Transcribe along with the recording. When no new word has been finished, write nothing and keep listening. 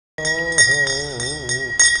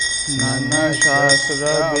Nana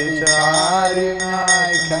Shastra Vicharina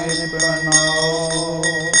Kaipano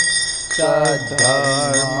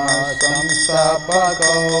Sadharma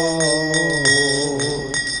Samstapako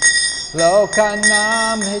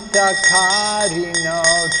Lokanam Hitakarino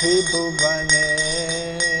Tribhuvane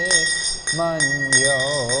Manyo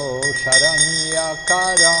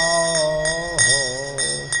Sharanyakaro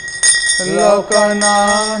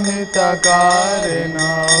Lokanam Hitakarino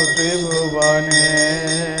Tribhuvane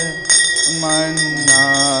Manna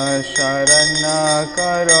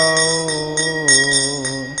Sharanyakaro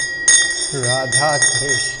Radha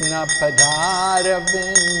Krishna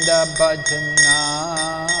Padaravinda Bhajana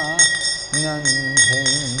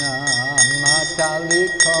Nandina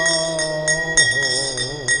Mataliko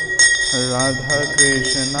Radha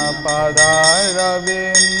Krishna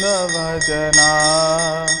Padaravinda Bhajana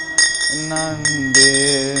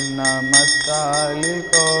Nandina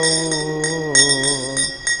Mataliko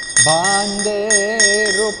Bande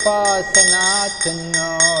Rupa Sanatana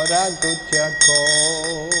Raghujako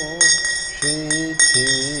Shri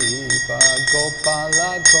Jiva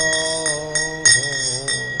Gopalako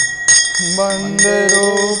Bande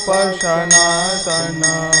Rupa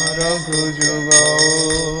Sanatana Raghujugo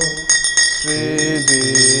Shri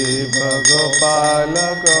Jiva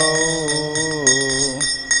Gopalako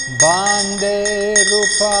Bande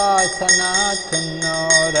Rupa Sanatana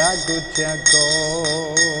Raghujako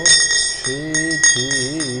Shri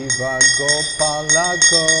Jiva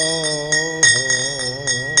Gopalako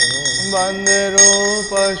Bande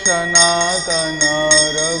Rupa Sanatana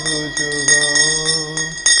Raghujugo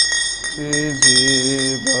Shri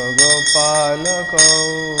Jiva Gopalako.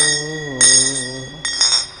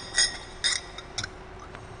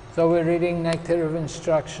 So we're reading Nectar of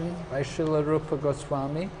Instruction by Srila Rupa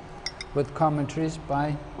Goswami with commentaries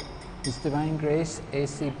by His Divine Grace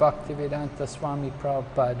A.C. Bhaktivedanta Swami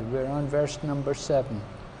Prabhupada. We're on verse number 7.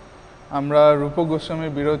 আমরা রূপ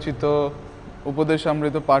গোস্বামীর বিরচিত উপদেশ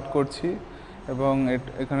অমৃত পাঠ করছি এবং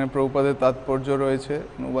এখানে প্রভুপাদের তাৎপর্য রয়েছে,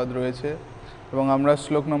 অনুবাদ রয়েছে এবং আমরা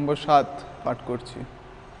শ্লোক নম্বর 7 পাঠ করছি।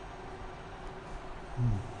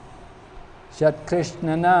 Shat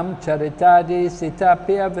Krishnanam charitadi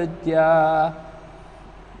sitapya vidya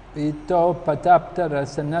Vito patapta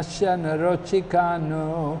rasanasya narochikano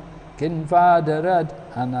Kinvadarad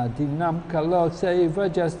anadinam kalose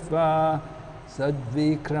vajastva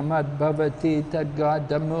Sadvikramad bhavati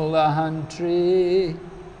tadgadamulahantri.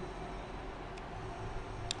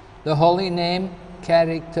 The holy name,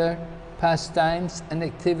 character, pastimes and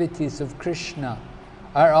activities of Krishna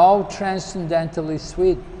are all transcendentally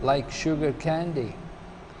sweet like sugar candy.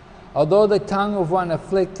 Although the tongue of one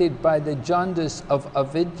afflicted by the jaundice of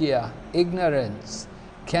avidya, ignorance,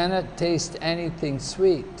 cannot taste anything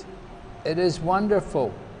sweet, it is wonderful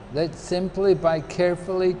that simply by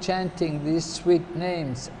carefully chanting these sweet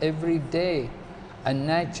names every day, a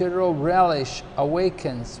natural relish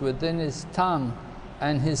awakens within his tongue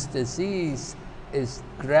and his disease is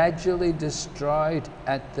gradually destroyed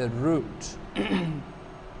at the root.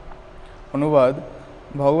 অনুবাদ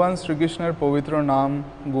ভগবান শ্রীকৃষ্ণের পবিত্র নাম,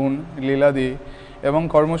 গুণ, লীলাদি এবং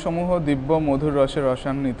কর্মসমূহ দিব্য মধুর রসে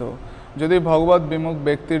রসান্বিত। যদি ভগবত বিমুখ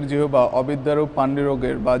ব্যক্তির জিহ্বা অবিদ্যারূপ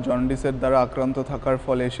পাণ্ডিরোগের বা জন্ডিসের দ্বারা আক্রান্ত থাকার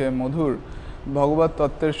ফলে সে মধুর ভগবত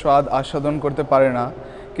তত্ত্বের স্বাদ আস্বাদন করতে পারে না,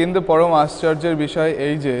 কিন্তু পরম আশ্চর্যের বিষয়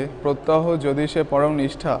এই যে প্রত্যহ যদি সে পরম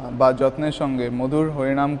নিষ্ঠা বা যত্নের সঙ্গে মধুর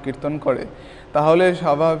হরিনাম কীর্তন করে, তাহলে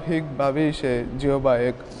স্বাভাবিকভাবেই সে জিহ্বা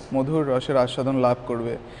এক মধুর রসের আস্বাদন লাভ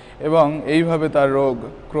করবে এবং এইভাবে তার রোগ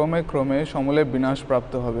ক্রমে ক্রমে সমূলে বিনাশ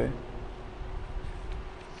প্রাপ্ত হবে।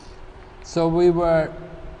 So we were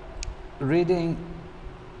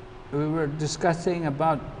discussing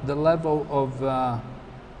about the level of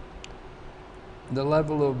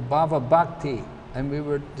Bhava Bhakti, and we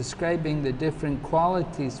were describing the different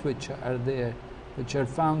qualities which are there, which are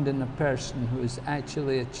found in a person who has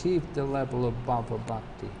actually achieved the level of Bhava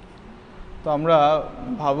Bhakti. তো আমরা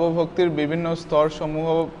ভাবভক্তির বিভিন্ন স্তর সমূহ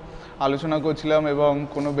আলোচনা করছিলাম এবং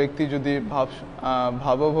কোনো ব্যক্তি যদি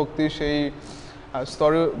ভাবভক্তি সেই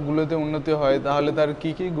স্তরগুলোতে উন্নতি হয় তাহলে তার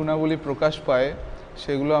কি কি গুণাবলী প্রকাশ পায়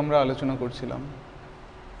সেগুলো আমরা আলোচনা করছিলাম।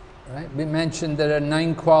 Right? We mentioned there are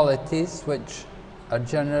 9 qualities which are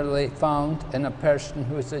generally found in a person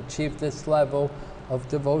who has achieved this level of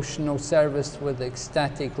devotional service with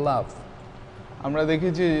ecstatic love. আমরা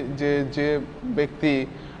দেখেছি যে যে ব্যক্তি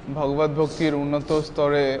ভগবত ভক্তির উন্নত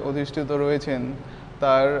স্তরে অধিষ্ঠিত রয়েছেন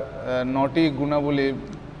তার 9টি গুণাবলী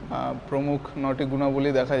প্রমুখ 9টি গুণাবলী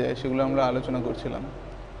দেখা যায়, সেগুলো আমরা আলোচনা করছিলাম।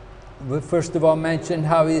 We first of all mentioned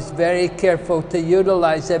how he is very careful to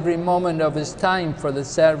utilize every moment of his time for the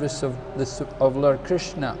service of Lord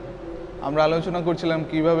Krishna. আমরা আলোচনা করছিলাম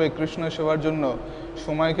কিভাবে কৃষ্ণ সেবার জন্য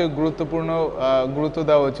সময়কে গুরুত্ব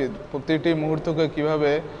দেওয়া উচিত, প্রতিটি মুহূর্তকে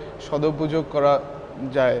কিভাবে সদুপযোগ করা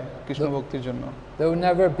যায় কৃষ্ণ ভক্তির জন্য। There will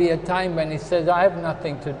never be a time when he says, I have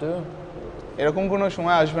nothing to do. এরকম কোনো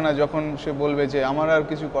সময় আসবে না যখন সে বলবে যে আমার আর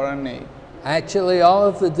কিছু করার নেই। Actually, all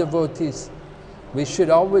of the devotees, we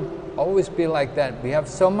should always be like that. We have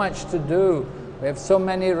so much to do. We have so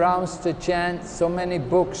many rounds to chant, so many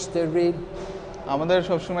books to read. আমাদের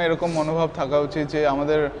সবসময় এরকম মনোভাব থাকা উচিত যে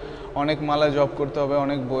আমাদের অনেক মালা জপ করতে হবে,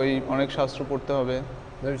 অনেক বই, অনেক শাস্ত্র পড়তে হবে।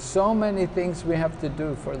 There's so many things we have to do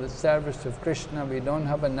for the service of Krishna. We don't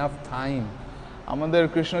have enough time. আমাদের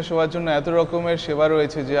কৃষ্ণ সেবার জন্য এত রকমের সেবা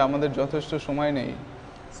রয়েছে যে আমাদের যথেষ্ট সময় নেই।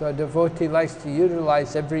 So a devotee likes to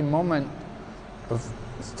utilize every moment of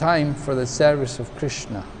time for the service of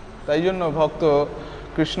Krishna. তাই জন্য ভক্ত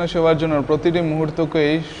কৃষ্ণ সেবার জন্য প্রতিটি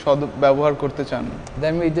মুহূর্তকেই সদ্ব্যবহার করতে চান।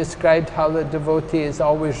 Then we described how the devotee is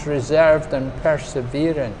always reserved and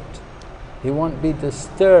perseverant. He won't be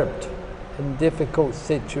disturbed in difficult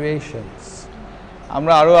situations.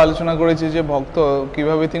 আমরা আরো আলোচনা করেছি যে ভক্ত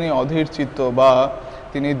কিভাবে তিনি অধীর চিত্ত বা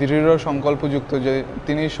তিনি দৃঢ় সংকল্পযুক্ত, যে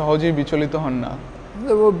তিনি সহজেই বিচলিত হন না।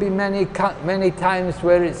 There will be many times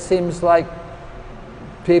where it seems like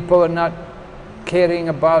people are not caring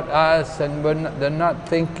about us, and they're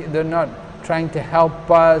not trying to help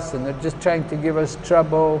us, and they're just trying to give us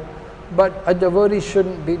trouble. But a devotee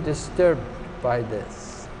shouldn't be disturbed by this.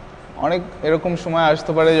 অনেক এরকম সময়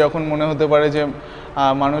আসতে পারে যখন মনে হতে পারে যে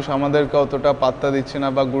মানুষ আমাদেরকে অতটা পাত্তা দিচ্ছে না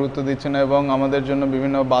বা গুরুত্ব দিচ্ছে না এবং আমাদের জন্য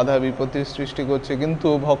বিভিন্ন বাধা বিপত্তির সৃষ্টি করছে, কিন্তু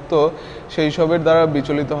ভক্ত সেই সবের দ্বারা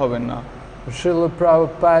বিচলিত হবেন না। Srila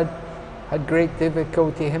Prabhupada had great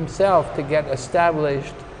difficulty himself to get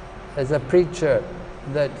established as a preacher,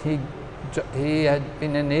 that he had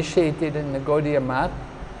been initiated in the Gaudiya Math,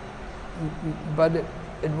 but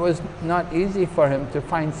it was not easy for him to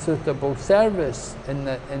find suitable service in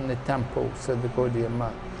the temples of the Gaudiya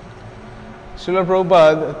Math. Srila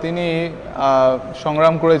Prabhupada তিনি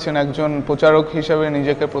সংগ্রাম করেছেন একজন প্রচারক হিসেবে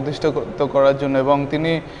নিজেকে প্রতিষ্ঠিত করার জন্য, এবং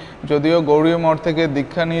তিনি যদিও গৌড়ীয় মঠ থেকে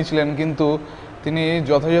দীক্ষা নিয়েছিলেন কিন্তু তিনি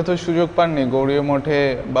যথাযথ সুযোগ পাননি গৌড়ীয় মঠে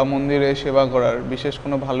বা মন্দিরে সেবা করার, বিশেষ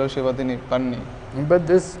কোনো ভালো সেবা তিনি পাননি। But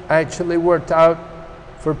this actually worked out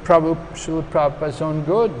for Srila Prabhupada's own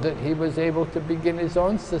good, that he was able to begin his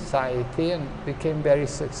own society and became very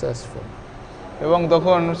successful. এবং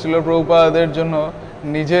তখন শ্রীল প্রভুপাদের জন্য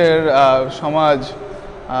নিজের সমাজ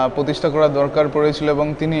প্রতিষ্ঠা করার দরকার পড়েছিল, এবং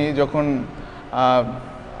তিনি যখন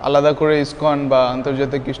আলাদা করে ইসকন বা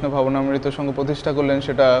আন্তর্জাতিক কৃষ্ণ ভাবনামৃত সংঘ প্রতিষ্ঠা করলেন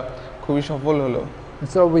সেটা খুবই সফল হলো।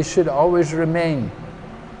 So we should always remain,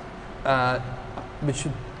 we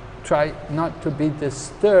should try not to be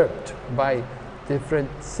disturbed by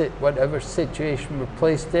whatever situation we're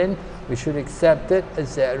placed in. We should accept it as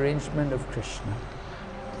the arrangement of Krishna.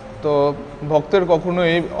 তো ভক্তের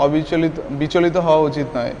কখনোই বিচলিত হওয়া উচিত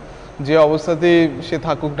নয়, যে অবস্থাতেই সে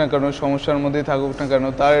থাকুক না কেন, সমস্যার মধ্যেই থাকুক না কেন,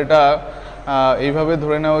 তার এটা এইভাবে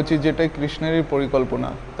ধরে নেওয়া উচিত যেটা কৃষ্ণেরই পরিকল্পনা,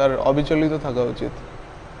 তার অবিচলিত থাকা উচিত।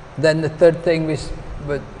 Then the third thing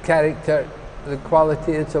with character, the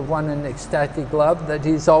quality is of one in ecstatic love, that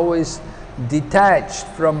he's always detached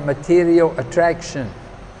from material attraction.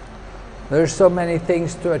 There are so many things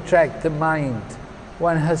to attract the mind.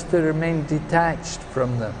 One has to remain detached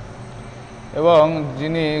from them. এবং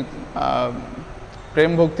যিনি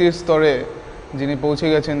প্রেম ভক্তির স্তরে যিনি পৌঁছে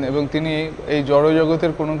গেছেন এবং তিনি এই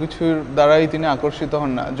জড়জগতের কোনো কিছুর দ্বারাই তিনি আকর্ষিত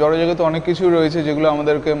হন না। জড়জগতে অনেক কিছু রয়েছে যেগুলো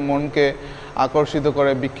আমাদেরকে মনকে আকর্ষিত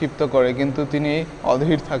করে, বিক্ষিপ্ত করে, কিন্তু তিনি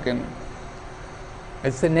অধীর থাকেন।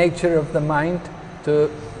 It's the nature of the mind to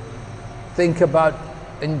think about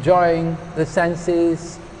enjoying the senses,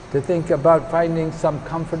 to think about finding some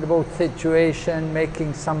comfortable situation, making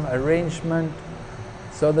some arrangement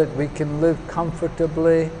so that we can live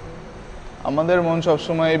comfortably. আমাদের মন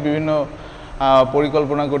সবসময় বিভিন্ন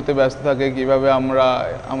পরিকল্পনা করতে ব্যস্ত থাকে, কিভাবে আমরা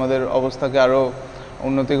আমাদের অবস্থাকে আরো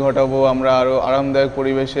উন্নতি ঘটাবো, আমরা আরো আরামদায়ক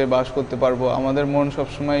পরিবেশে বাস করতে পারবো। আমাদের মন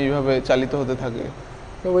সবসময় এইভাবে চালিত হতে থাকে।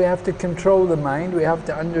 So we have to control the mind, we have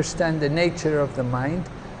to understand the nature of the mind,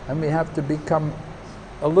 and we have to become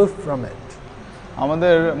aloof from it.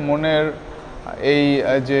 আমাদের মনের এই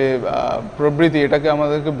যে প্রবৃত্তি, এটাকে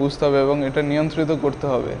আমাদেরকে বুঝতে হবে এবং এটা নিয়ন্ত্রিত করতে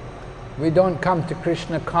হবে। We don't come to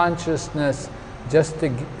Krishna consciousness just to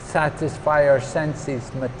satisfy our senses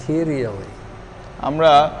materially.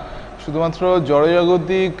 আমরা শুধুমাত্র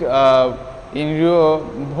জড়জগতিক ইন্দ্রিয়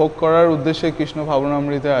ভোগ করার উদ্দেশ্যে কৃষ্ণ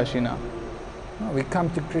ভাবনামৃতে আসি না। We come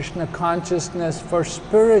to Krishna consciousness for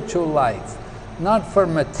spiritual life, not for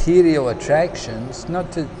material attractions, not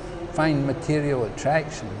to find material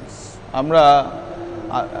attractions. আমরা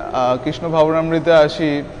কৃষ্ণ ভাবনামৃতে আসি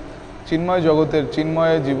চিন্ময় জগতের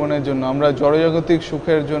চিন্ময় জীবনের জন্য, আমরা জড়জাগতিক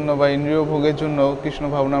সুখের জন্য বা ইন্দ্রিয় ভোগের জন্য কৃষ্ণ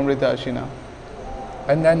ভাবনামৃতে আসি না।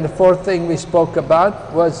 And then the fourth thing we spoke about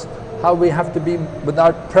was how we have to be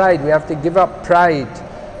without pride. We have to give up pride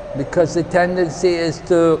because the tendency is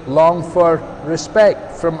to long for respect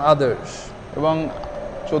from others. এবং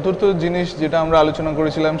চতুর্থ জিনিস যেটা আমরা আলোচনা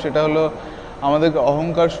করেছিলাম সেটা হলো আমাদেরকে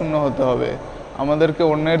অহংকার শূন্য হতে হবে, আমাদেরকে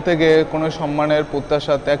অন্যের থেকে কোনো সম্মানের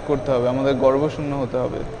প্রত্যাশা ত্যাগ করতে হবে, আমাদের গর্ব শূন্য হতে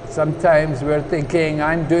হবে। Sometimes we're thinking,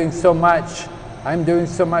 I'm doing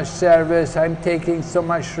so much service, I'm taking so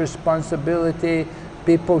much responsibility,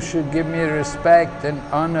 people should give me respect and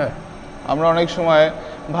honor. আমরা অনেক সময়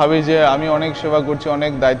ভাবি যে আমি অনেক সেবা করছি,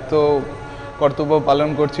 অনেক দায়িত্ব কর্তব্য পালন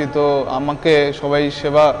করছি, তো আমাকে সবাই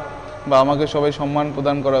সেবা বা আমাকে সবাই সম্মান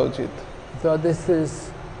প্রদান করা উচিত। So this is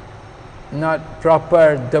not proper.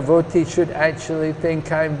 Devotee should actually think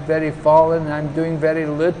I'm very fallen, I'm doing very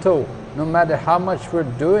little. No matter how much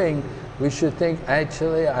we're doing, we should think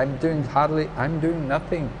actually I'm doing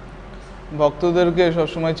nothing. ভক্তদেরকে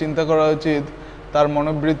সবসময় চিন্তা করা উচিত, তার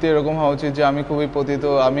মনোবৃত্তি এরকম হওয়া উচিত যে আমি খুবই পতিত,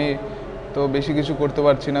 আমি তো বেশি কিছু করতে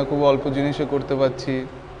পারছি না, খুব অল্প জিনিসে করতে পারছি।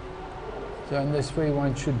 So in this way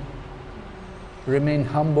one should remain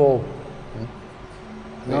humble,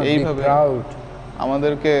 not be proud.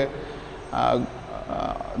 আমাদেরকে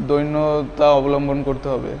দৈন্যতা অবলম্বন করতে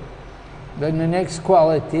হবে। Then the next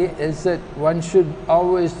quality is that one should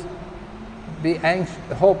always be anxious,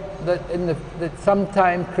 hope that that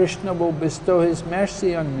sometime Krishna will bestow his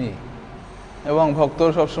mercy on me. এবং ভক্তর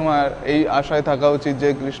সবসময় এই আশায় থাকা উচিত যে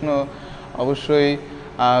কৃষ্ণ অবশ্যই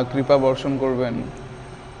কৃপা বর্ষণ করবেন।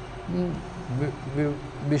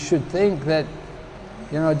 We should think that,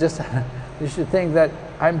 we should think that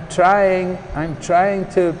I'm trying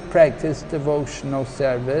to practice devotional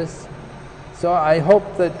service, so I hope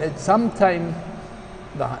that at some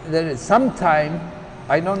time,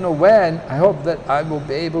 I don't know when, I hope that I will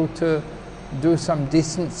be able to do some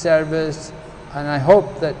decent service, and I hope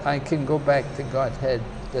that I can go back to Godhead,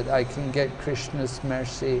 that I can get Krishna's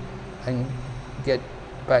mercy and get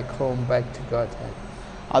back home, back to Godhead.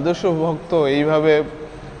 আদর্শ ভক্ত এইভাবে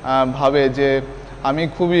ভাবে যে আমি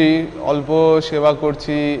খুবই অল্প সেবা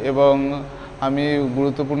করছি এবং আমি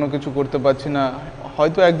গুরুত্বপূর্ণ কিছু করতে পারছি না,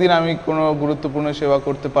 হয়তো একদিন আমি কোনো গুরুত্বপূর্ণ সেবা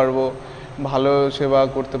করতে পারবো, ভালো সেবা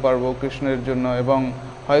করতে পারবো কৃষ্ণের জন্য, এবং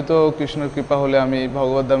হয়তো কৃষ্ণের কৃপা হলে আমি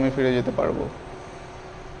ভগবত ধামে ফিরে যেতে পারবো।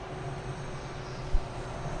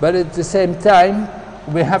 But at the same time,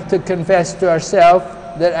 we have to confess to ourselves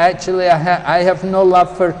that actually I have no love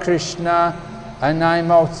for Krishna, and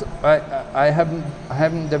I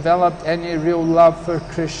haven't developed any real love for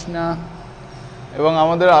Krishna. এবং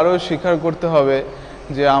আমাদের আরও স্বীকার করতে হবে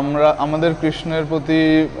যে আমাদের কৃষ্ণের প্রতি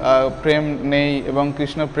প্রেম নেই এবং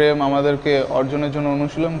কৃষ্ণ প্রেম আমাদেরকে অর্জনের জন্য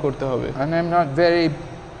অনুশীলন করতে হবে। And I'm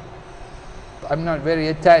not very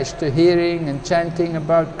attached to hearing and chanting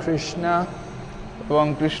about Krishna. এবং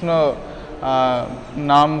কৃষ্ণ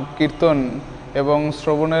নাম কীর্তন এবং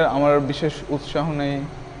শ্রবণের আমার বিশেষ উৎসাহ নেই।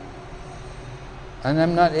 And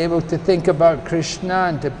I'm not able to think about Krishna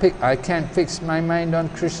and I can't fix my mind on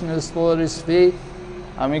Krishna's lotus feet.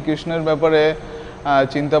 আমি কৃষ্ণের ব্যাপারে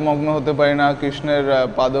চিন্তামগ্ন হতে পারি না, কৃষ্ণের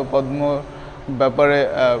পাদপদ্ম ব্যাপারে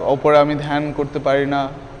ওপরে আমি ধ্যান করতে পারি না।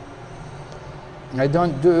 I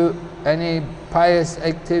don't do any pious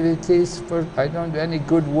activities I don't do any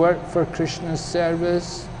good work for Krishna's service.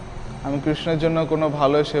 আমি কৃষ্ণের জন্য কোনো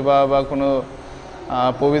ভালো সেবা বা কোনো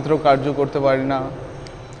পবিত্র কার্য করতে পারি না।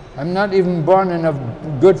 I'm not even born in a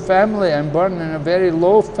good family. I'm born in a very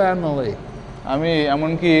low family. আমি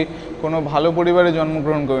এমনকি কোনো ভালো পরিবারে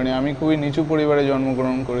জন্মগ্রহণ করিনি, আমি খুবই নিচু পরিবারে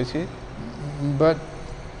জন্মগ্রহণ করেছি। But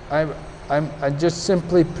I just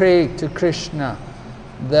simply pray to Krishna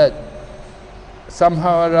that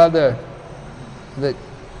somehow or other that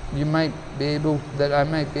I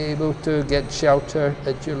might be able to get shelter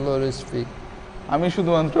at your lotus feet. আমি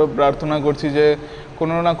শুধুমাত্র প্রার্থনা করছি যে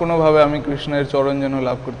কোনো না কোনোভাবে আমি কৃষ্ণের চরণ যেন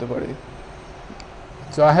লাভ করতে পারি।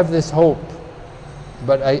 So I have this hope,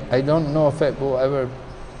 but I don't know if it will ever.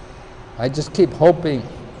 I just keep hoping.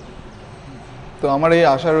 তো আমার এই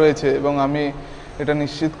আশা রয়েছে এবং আমি এটা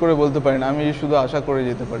নিশ্চিত করে বলতে পারি না, আমি শুধু আশা করে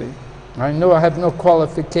যেতে পারি। I know I have no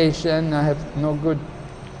qualification, I have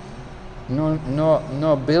no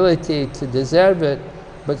ability to deserve it,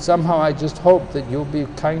 but somehow I just hope that you'll be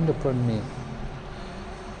kind upon me.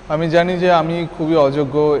 আমি জানি যে আমি খুবই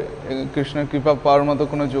অযোগ্য, কৃষ্ণের কৃপা পাওয়ার মতো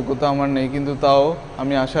কোনো যোগ্যতা আমার নেই, কিন্তু তাও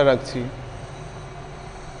আমি আশা রাখছি।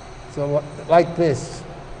 So like this,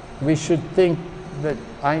 we should think that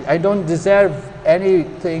I don't deserve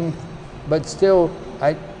anything, but still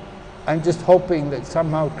I'm just hoping that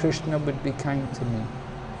somehow Krishna would be kind to me.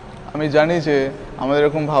 আমি জানি যে আমাদের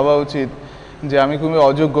এরকম ভাবা উচিত যে আমি খুবই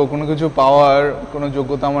অযোগ্য, কোনো কিছু পাওয়ার কোনো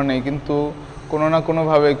যোগ্যতা আমার নেই, কিন্তু কোনো না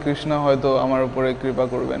কোনোভাবে কৃষ্ণ হয়তো আমার উপরে কৃপা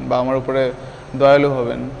করবেন বা আমার উপরে দয়ালু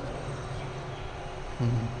হবেন।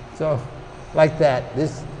 So, like that,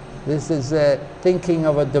 this is thinking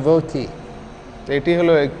of a devotee. এটি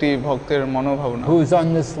হলো একটি ভক্তের মনোভাবনা। Who's on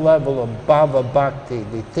this level of B.V.V. Bhakti,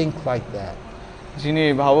 they think like that. যিনি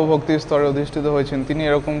ভাবভক্তির স্তরে অধিষ্ঠিত হয়েছেন তিনি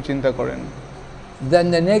এরকম চিন্তা করেন। Then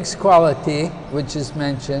the next quality which is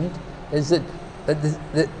mentioned is that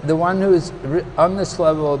the one who is on this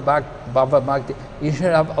level of B.V.V. Bhakti, you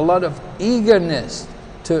should have a lot of eagerness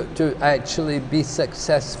to actually be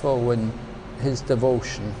successful in his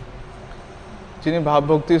devotion. যিনি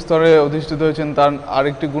ভাবভক্তির স্তরে অধিষ্ঠিত হয়েছেন তার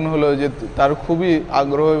আরেকটি গুণ হলো যে তার খুবই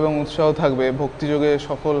আগ্রহ এবং উৎসাহ থাকবে ভক্তিযোগে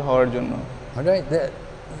সফল হওয়ার জন্য। All right,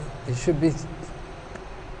 it should be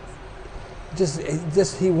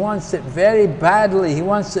just he wants it very badly. He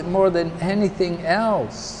wants it more than anything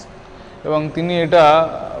else. এবং তিনি এটা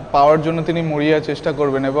পাওয়ার জন্য তিনি মরিয়া চেষ্টা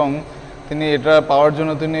করবেন এবং তিনি এটা পাওয়ার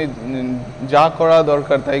জন্য তিনি যা করা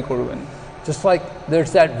দরকার তাই করবেন। Just like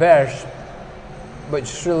there's that verse which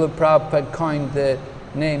Srila Prabhupada coined the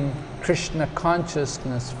name Krishna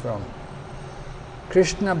consciousness from.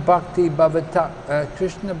 Krishna Bhakti Bhavata,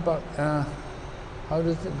 how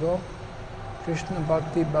does it go? Krishna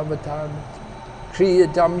Bhakti Bhavata,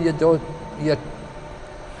 Kriyadam Yadot,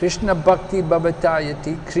 Krishna Bhakti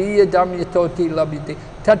Bhavatayati, Kriyadam Yatoti Labhyate,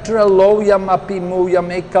 Tatra Loyam Api Muyam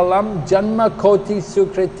Ekalam, Janma Koti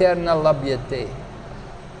Sukreterna Labhyate.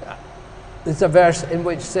 There's a verse in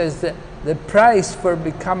which says that the price for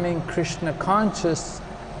becoming Krishna conscious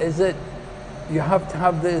is that you have to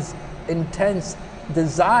have this intense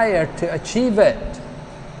desire to achieve it.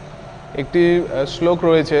 একটি শ্লোক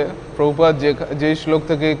রয়েছে প্রভুপাদ যে শ্লোক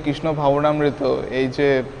থেকে কৃষ্ণ ভাবনামৃত এই যে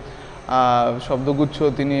শব্দগুচ্ছ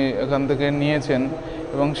তিনি এখান থেকে নিয়েছেন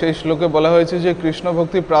এবং সেই শ্লোকে বলা হয়েছে যে কৃষ্ণ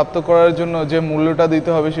ভক্তি প্রাপ্ত করার জন্য যে মূল্যটা দিতে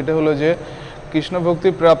হবে সেটা হলো যে কৃষ্ণ ভক্তি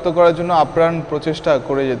প্রাপ্ত করার জন্য আপ্রাণ প্রচেষ্টা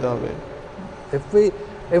করে যেতে হবে।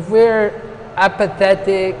 If we're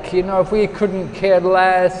apathetic, you know, if we couldn't care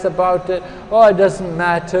less about it, oh, it doesn't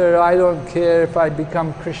matter, I don't care if I become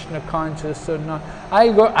Krishna conscious or not,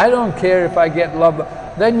 I don't care if I get love,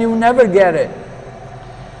 then you never get it.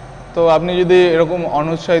 তো আপনি যদি এরকম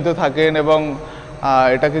অনুৎসাহিত থাকেন এবং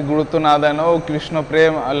এটাকে গুরুত্ব না দেন, ও কৃষ্ণ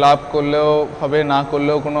প্রেম লাভ করলেও হবে, না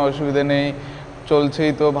করলেও কোনো অসুবিধা নেই,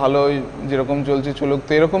 চলছেই তো ভালোই, যেরকম চলছে চলুক,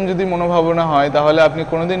 তো এরকম যদি মনোভাবনা হয় তাহলে আপনি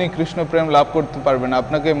কোনোদিনই কৃষ্ণ প্রেম লাভ করতে পারবেন না,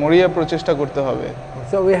 আপনাকে মরিয়া প্রচেষ্টা করতে হবে।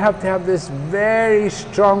 So we have to have this very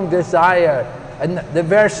strong desire, and the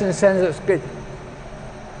verse in Sanskrit,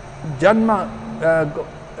 Janma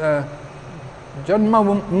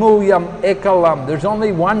Muyam Ekalam, there's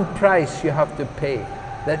only one price you have to pay,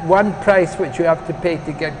 that one price which you have to pay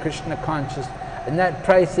to get Krishna conscious, and that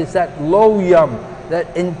price is that loyam, that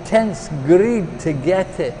intense greed to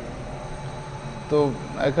get it. তো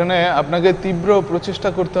এখানে আপনাকে তীব্র প্রচেষ্টা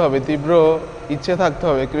করতে হবে, তীব্র ইচ্ছে থাকতে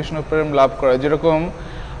হবে কৃষ্ণ প্রেম লাভ করা। যেরকম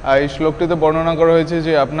এই শ্লোকটিতে বর্ণনা করা হয়েছে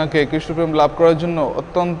যে আপনাকে কৃষ্ণ প্রেম লাভ করার জন্য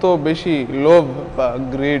অত্যন্ত বেশি লোভ বা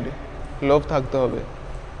গ্রিড, লোভ থাকতে হবে।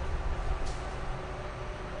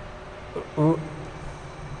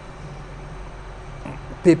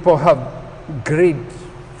 People have greed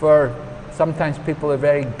for, sometimes people are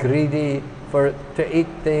very greedy to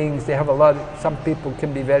eat things. They have a lot, some people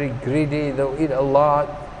can be very greedy, they'll eat a lot.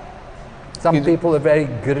 Some people are very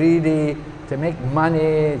greedy to make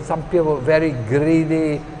money. Some people are very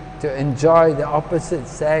greedy to enjoy the opposite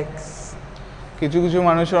sex. কিছু কিছু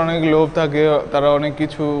মানুষের অনেক লোভ থাকে, তারা অনেক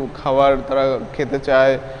কিছু খাবার তারা খেতে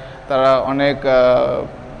চায়, তারা অনেক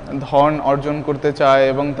ধন অর্জন করতে চায়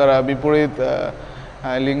এবং তারা বিপরীত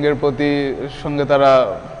লিঙ্গের প্রতি সঙ্গে তারা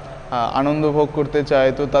আনন্দ ভোগ করতে চায়,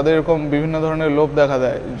 তো তাদের এরকম বিভিন্ন ধরনের লোভ দেখা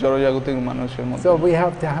দেয় জড়জাগতিক মানুষের মধ্যে। So we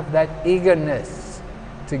have to have that eagerness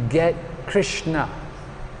to get Krishna.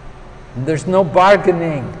 There's no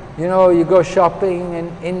bargaining. You know, you go shopping in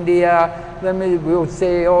India, we'll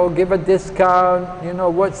say, oh, give a discount, you know,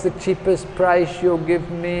 what's the cheapest price you'll give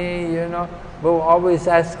me, you know. We'll always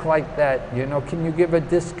ask like that, you know, can you give a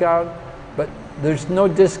discount? But there's no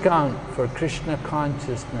discount for Krishna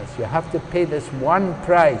consciousness. You have to pay this one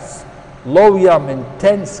price, loyam,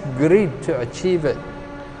 intense greed to achieve it.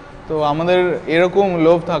 তো আমাদের এরকম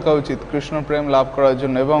লোভ থাকা উচিত কৃষ্ণ প্রেম লাভ করার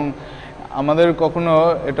জন্য এবং আমাদের কখনো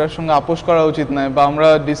এটার সঙ্গে আপোষ করা উচিত নয় বা আমরা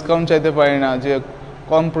ডিসকাউন্ট চাইতে পারি না যে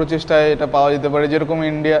কম প্রচেষ্টায় এটা পাওয়া যেতে পারে। যেরকম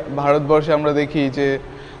ভারতবর্ষে আমরা দেখি যে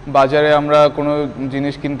বাজারে আমরা কোনো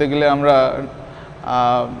জিনিস কিনতে গেলে আমরা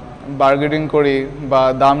বার্গেনিং করি বা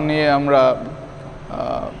দাম নিয়ে আমরা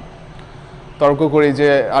তর্ক করি যে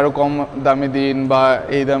আরো কম দামে দিন বা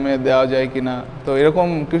এই দামে দেওয়া যায় কিনা। তো এরকম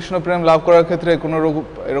কৃষ্ণ প্রেম লাভ করার ক্ষেত্রে কোনো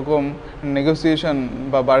এরকম নেগোসিয়েশন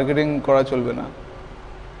বা বার্গেনিং করা চলবে না।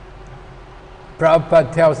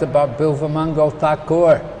 Prabhupada tells about B.V.V.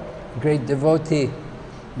 Thakur, great devotee,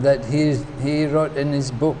 that he wrote in his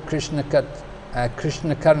book Krishna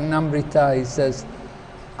Karnamrita. He says,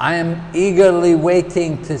 I am eagerly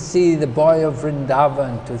waiting to see the boy of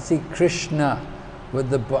Vrindavan, to see Krishna, with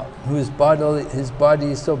his body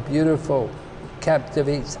is so beautiful,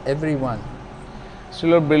 captivates everyone.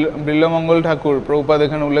 Srila Bilwamangal ঠাকুর প্রভুপাদ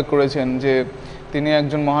এখানে উল্লেখ করেছেন যে তিনি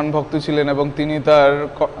একজন মহান ভক্ত ছিলেন এবং তিনি তার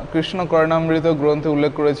কৃষ্ণ কর্ণামৃত গ্রন্থে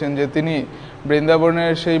উল্লেখ করেছেন যে তিনি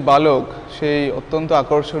বৃন্দাবনের সেই বালক, সেই অত্যন্ত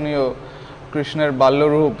আকর্ষণীয় কৃষ্ণের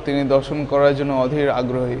বাল্যরূপ তিনি দর্শন করার জন্য অধীর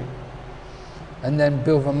আগ্রহী। And then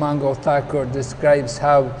B.V.V. Thakur describes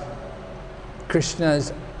how Krishna's,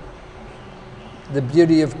 the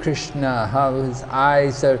beauty of Krishna, how his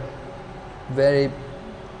eyes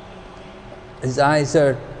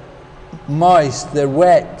are moist, they're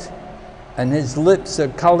wet, and his lips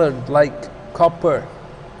are colored like copper.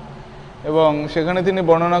 এবং সেখানে তিনি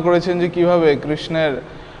বর্ণনা করেছেন যে কিভাবে কৃষ্ণের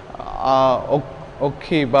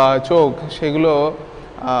অক্ষি বা চোখ সেগুলো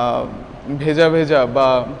ভেজা ভেজা বা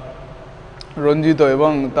রঞ্জিত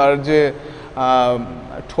এবং তার যে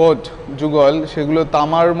ঠোঁট যুগল সেগুলো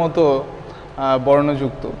তামার মতো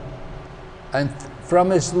বর্ণযুক্ত। And from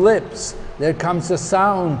his lips there comes a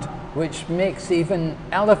sound which makes even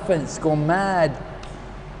elephants go mad.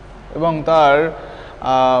 এবং তার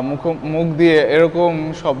মুখ দিয়ে এরকম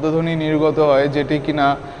শব্দধ্বনি নির্গত হয় যেটি কিনা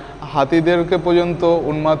হাতিদেরকে পর্যন্ত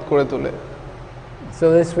উন্মাদ করে তোলে। So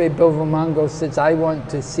this way B.V.V. says, I want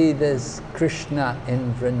to see this Krishna in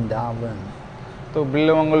Vrindavan. তো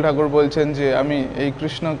বিল্লমঙ্গল ঠাকুর বলছেন যে আমি এই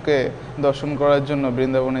কৃষ্ণকে দর্শন করার জন্য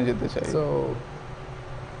বৃন্দাবনে যেতে চাই। So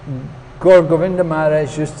Gaur Govinda Maharaj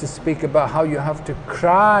used to speak about how you have to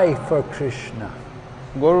cry for Krishna.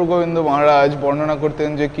 Gour Govinda মহারাজ বর্ণনা করতেন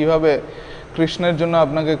যে কিভাবে কৃষ্ণের জন্য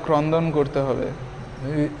আপনাকে ক্রন্দন করতে হবে।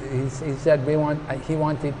 He said he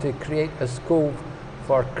wanted to create a school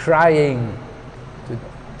for crying, to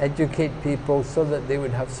educate people so that they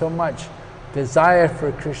would have so much desire for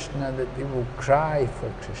Krishna that they will cry for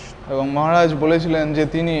Krishna. এবং মহারাজ বলেছিলেন যে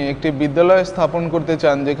তিনি একটি বিদ্যালয় স্থাপন করতে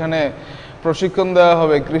চান যেখানে প্রশিক্ষণ দেওয়া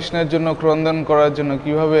হবে কৃষ্ণের জন্য ক্রন্দন করার জন্য,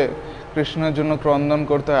 কিভাবে কৃষ্ণের জন্য ক্রন্দন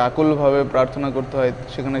করতে হয়, আকুলভাবে প্রার্থনা করতে হয়,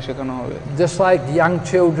 সেখানে শেখানো হবে। Just like young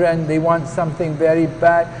children, they want something very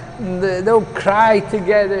bad, they'll cry to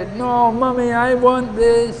get it. No, mommy, I want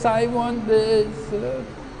this, I want this.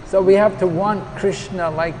 So we have to want Krishna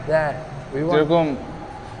like that. যেরকম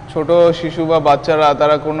ছোট শিশু বা বাচ্চারা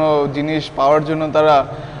তারা কোনো জিনিস পাওয়ার জন্য তারা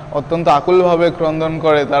অত্যন্ত আকুলভাবে ক্রন্দন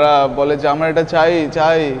করে, তারা বলে যে আমরা এটা চাই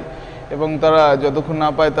চাই, এবং তারা যতক্ষণ না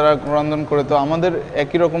পায় তারা ক্রন্দন করে। তো আমাদের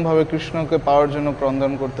একই রকমভাবে কৃষ্ণকে পাওয়ার জন্য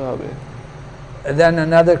ক্রন্দন করতে হবে। Then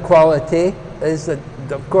another quality is that,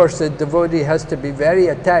 of course, the devotee has to be very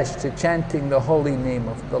attached to chanting the holy name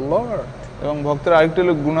of the Lord. এবং ভক্তের আরেকটি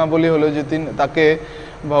গুণাবলী হলো যে তাকে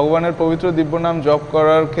ভগবানের পবিত্র দিব্য নাম জপ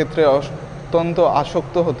করার ক্ষেত্রে অত্যন্ত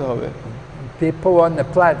আসক্ত হতে হবে। People on the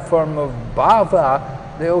platform of Bhava,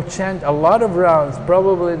 they'll chant a lot of rounds.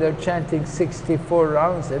 Probably they're chanting 64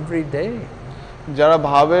 rounds every day. যারা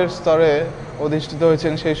ভাবের স্তরে অধিষ্ঠিত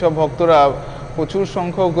হয়েছেন সেই সব ভক্তরা প্রচুর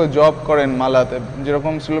সংখ্যক জপ করেন মালাতে,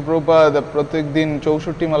 যেরকম শ্রীল প্রভুপাদ প্রত্যেক দিন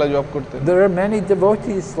 64 মালা জপ করতেন। There are many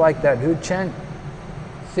devotees like that who chant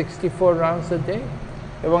 64 rounds a day.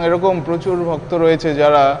 এবং এরকম প্রচুর ভক্ত রয়েছে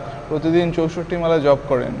যারা প্রতিদিন 64 মালা জপ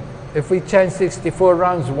করেন। If we chant 64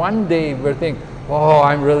 rounds one day, we're thinking, oh,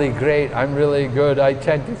 I'm really great, I'm really good, I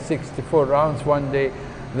chanted 64 rounds one day,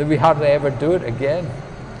 then we hardly ever do it again.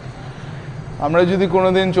 আমরা যদি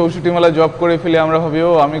কোনোদিন 64 মালা জপ করে ফেলি আমরা ভাবি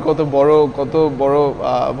ও আমি কত বড়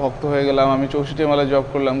ভক্ত হয়ে গেলাম, আমি 64 মালা জপ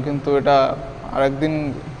করলাম, কিন্তু এটা আরেকদিন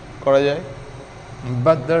করা যায়।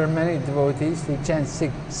 But there are many devotees who chant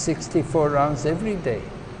 64 rounds every day.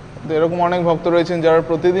 এরকম অনেক ভক্ত রয়েছেন যারা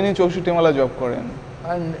প্রতিদিনই 64 মালা জপ করেন।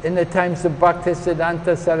 And in the times of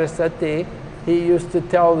Bhaktisiddhanta Saraswati, he used to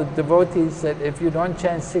tell the devotees that if you don't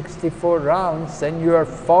chant 64 rounds, then you are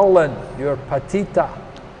fallen, you are patita.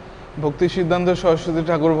 ভক্তি সিদ্ধান্ত সরস্বতী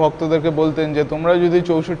ঠাকুর ভক্তদেরকে বলতেন যে তোমরা যদি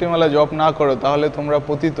 64 মালা জপ না করো তাহলে তোমরা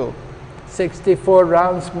পতিত। 64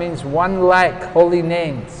 rounds means 1 lakh holy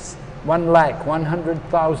names,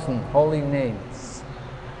 100,000 holy names.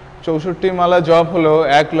 64 মালা জপ হলো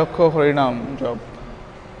 1 লক্ষ হরিনাম জপ।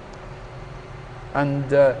 And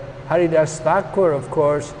Haridas Thakur, of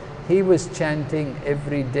course, he was chanting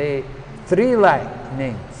every day 3 lakh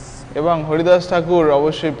names. এবং হরিদাস ঠাকুর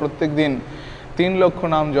অবশ্যই প্রত্যেক দিন 3 লক্ষ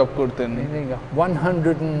নাম জপ করতেন, meaning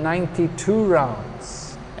 192 rounds.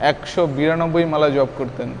 192 মালা জপ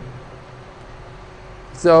করতেন।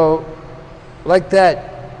 So, like that,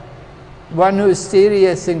 one who is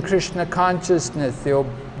serious in Krishna consciousness,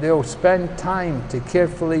 they'll spend time to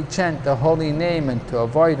carefully chant the holy name and to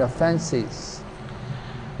avoid offenses.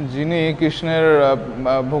 যিনি কৃষ্ণের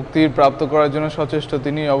ভক্তির প্রাপ্ত করার জন্য সচেষ্ট,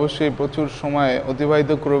 তিনি অবশ্যই প্রচুর সময়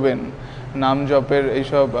অতিবাহিত করবেন নাম জপের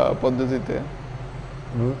এইসব পদ্ধতিতে।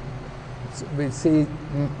 We see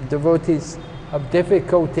devotees have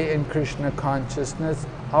difficulty in Krishna consciousness.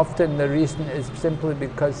 Often the reason is simply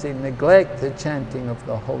because they neglect the chanting of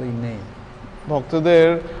the holy name. ভক্তদের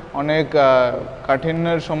অনেক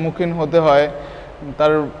কাঠিন্যের সম্মুখীন হতে হয়,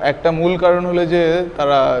 তার একটা মূল কারণ হলো যে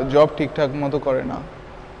তারা জপ ঠিকঠাক মতো করে না।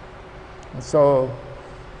 So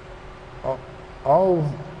all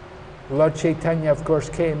Lord Chaitanya of course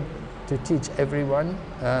came to teach everyone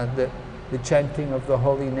the chanting of the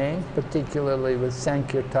holy name, particularly with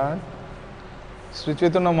Sankirtan. Shri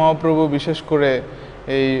Chaitanya Mahaprabhu বিশেষ করে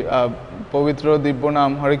এই পবিত্র দিব্য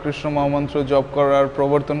নাম হরে কৃষ্ণ মহামন্ত্র জপ করার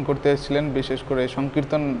প্রবর্তন করতে এসেছিলেন, বিশেষ করে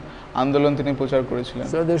সংকীর্তন আন্দোলন তিনি প্রচার করেছিলেন।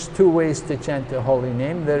 So there's two ways to chant the holy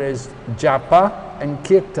name. There is japa and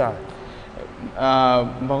kirtan.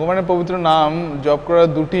 ভগবানের পবিত্র নাম জপ করার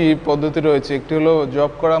দুটি পদ্ধতি রয়েছে, একটি হলো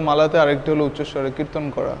জপ করা মালাতে, আরেকটি হলো উচ্চস্বরে কীর্তন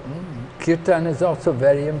করা। Kirtan is also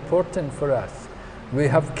very important for us. We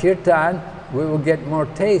have kirtan, we will get more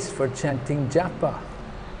taste for chanting japa.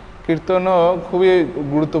 কীর্তনও খুবই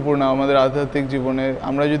গুরুত্বপূর্ণ আমাদের আধ্যাত্মিক জীবনে।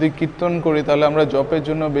 আমরা যদি কীর্তন করি তাহলে আমরা জপের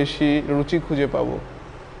জন্য বেশি রুচি খুঁজে পাবো।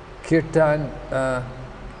 Kirtan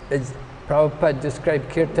is Prabhupada described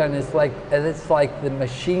kirtan as it's like the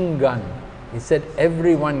machine gun. He said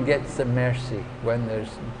everyone gets the mercy when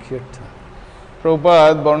there's kirtan.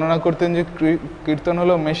 Prabhupada বর্ণনা করতেন যে কীর্তন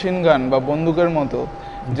হলো মেশিন গান বা বন্দুকের মতো,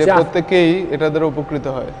 যে প্রত্যেকেই এটা দ্বারা উপকৃত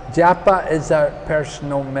হয়। Japa is our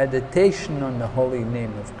personal meditation on the holy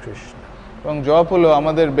name of Krishna. এবং জপ হলো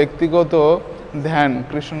আমাদের ব্যক্তিগত ধ্যান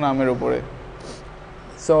কৃষ্ণ নামের উপরে।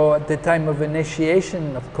 So at the time of initiation,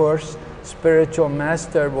 of course, spiritual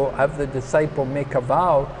master will have the disciple make a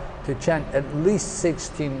vow to chant at least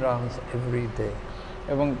 16 rounds every day.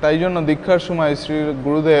 এবং তাই জন্য দীক্ষার সময় শ্রী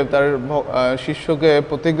গুরুদেব তার শিষ্যকে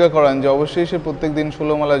প্রতিজ্ঞা করান যে অবশ্যই সে প্রত্যেক দিন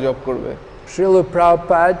 16 মালা জপ করবে। Srila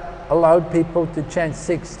Prabhupada allowed people to chant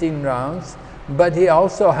 16 rounds, but he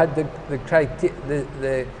also had the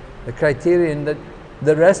criterion that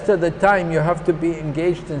the rest of the time you have to be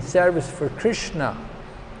engaged in service for Krishna.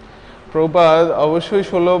 Prabhupada অবশ্যই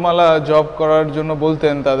 16 মালা জপ করার জন্য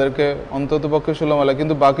বলতেন তাদেরকে, অন্ততপক্ষে 16 মালা,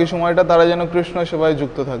 কিন্তু বাকি সময়টা তারা যেন কৃষ্ণ সেবায়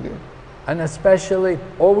যুক্ত থাকে। And especially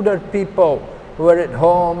older people who are at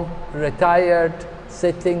home, retired,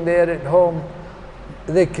 sitting there at home,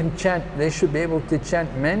 they can chant, they should be able to chant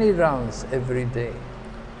many rounds every day.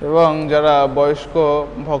 এবং যারা বয়স্ক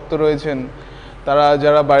ভক্ত রয়েছেন, তারা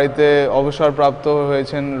যারা বাড়িতে অবসরপ্রাপ্ত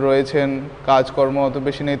রয়েছেন, কাজকর্ম অত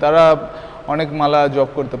বেশি নেই, তারা অনেক মালা জপ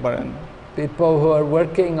করতে পারেন। People who are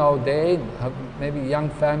working all day, have maybe young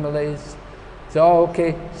families, so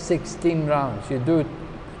okay, 16 rounds. You do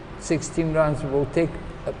 16 rounds, will take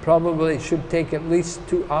probably should take at least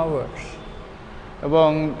 2 hours. এবং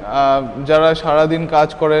যারা সারাদিন কাজ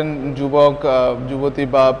করেন, যুবক যুবতী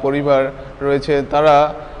বা পরিবার রয়েছে, তারা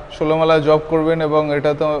 16 মালা জপ করবেন এবং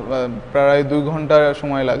এটা তো প্রায় 2 ঘন্টা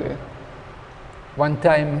সময় লাগে। One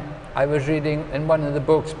time I was reading in one of the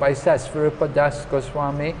books by Sasvarupa Das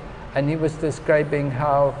Goswami, and he was describing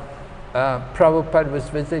how Prabhupada was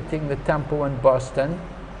visiting the temple in Boston,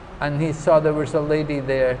 and he saw there was a lady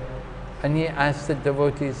there, and he asked the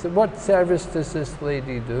devotees, what service does this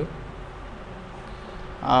lady do?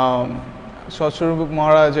 সৎস্বরূপ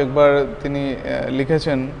মহারাজ একবার তিনি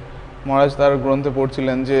লিখেছেন, মহারাজ তার গ্রন্থে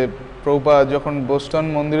পড়ছিলেন যে প্রভুপাদ যখন Boston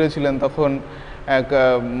মন্দিরে ছিলেন তখন এক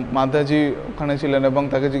মাতাজি ওখানে ছিলেন এবং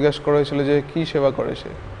তাকে জিজ্ঞেস করা হয়েছিল যে কি সেবা করে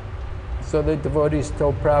সে। So the devotees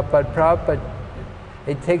told Prabhupada,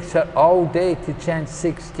 it takes her all day to chant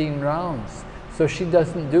 16 rounds, so she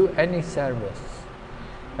doesn't do any service.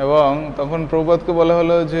 এবং তখন প্রভুপাদকে বলা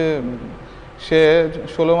হলো যে সে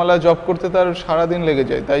 16 মালা জপ করতে তার সারাদিন লেগে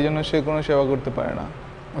যায়, তাই জন্য সে কোনো সেবা করতে পারে না।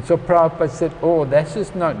 So Prabhupada said, oh, this is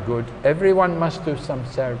not good. Everyone must do some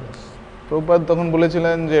service. Prabhupada তখন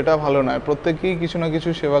বলেছিলেন যে এটা ভালো নয়, প্রত্যেকেই কিছু না কিছু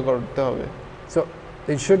সেবা করতে হবে। So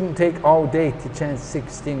it shouldn't take all day to chant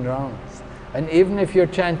 16 rounds. And even if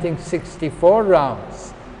you're chanting 64 rounds,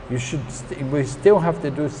 we still have to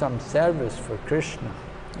do some service for Krishna.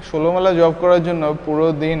 16 মালা জপ করার জন্য পুরো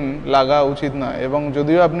দিন লাগা উচিত নয়, এবং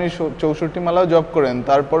যদিও আপনি 64 মালা জপ করেন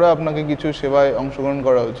তারপরে আপনাকে কিছু সেবায় অংশগ্রহণ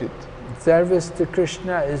করা উচিত। Service to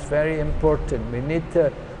Krishna is very important.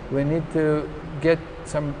 We need to get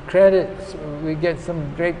some credits, we get some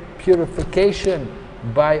great purification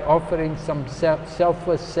by offering some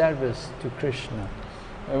selfless service to Krishna.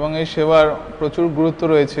 এবং এই সেবার প্রচুর গুরুত্ব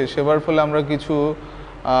রয়েছে। সেবার ফলে আমরা কিছু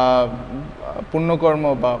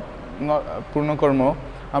পুণ্যকর্ম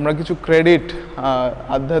আমরা কিছু ক্রেডিট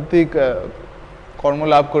আধ্যাত্মিক কর্ম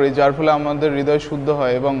লাভ করি, যার ফলে আমাদের হৃদয় শুদ্ধ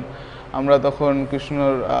হয় এবং আমরা তখন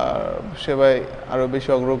কৃষ্ণর সেবায় আরো বেশি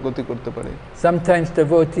অগ্রগতি করতে পারি। Sometimes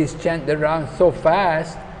devotees chant the rounds so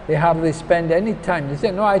fast they hardly spend any time. They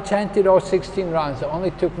say, no, I chanted all 16 rounds. It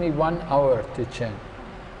only took me 1 hour to chant.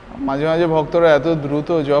 মাঝে মাঝে ভক্তরা এত দ্রুত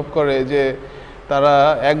জপ করে যে তারা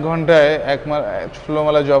 1 ঘন্টায় 16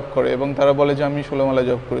 মালা জপ করে এবং তারা বলে যে আমি 16 মালা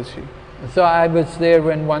জপ করেছি। So I was there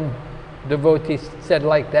when one devotee said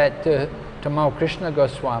like that to Tamal Krishna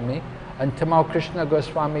Goswami, and Tamal Krishna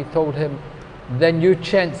Goswami told him, then you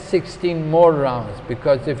chant 16 more rounds,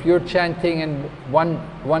 because if you're chanting in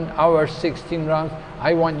one hour 16 rounds,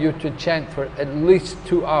 I want you to chant for at least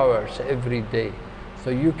 2 hours every day. So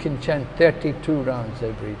you can chant 32 rounds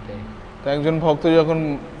every day. তো একজন ভক্ত যখন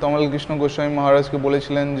তমাল কৃষ্ণ গোস্বামী মহারাজকে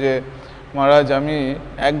বলেছিলেন যে মহারাজ আমি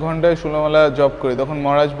 1 ঘন্টায় 16 মালা জপ করি, তখন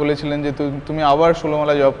মহারাজ বলেছিলেন যে তুমি আবার 16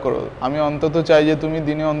 মালা জপ করো, আমি অন্তত চাই যে তুমি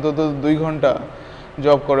দিনে অন্তত 2 ঘন্টা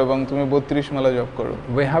জপ করো এবং তুমি 32 মালা জপ করো।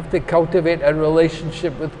 We have to cultivate a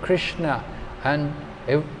relationship with Krishna, and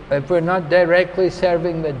if we're not directly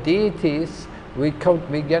serving the deities,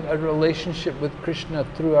 we get a relationship with Krishna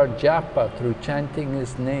through our japa, through chanting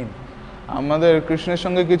his name. আমাদের কৃষ্ণের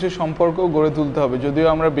সঙ্গে কিছু সম্পর্ক গড়ে তুলতে হবে, যদিও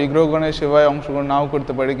আমরা বিগ্রহগণের সেবায় অংশগ্রহণ নাও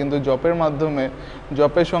করতে পারি, কিন্তু জপের মাধ্যমে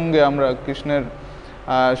জপের সঙ্গে আমরা কৃষ্ণের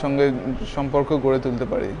সঙ্গে সম্পর্ক গড়ে তুলতে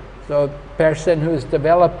পারি। So person who is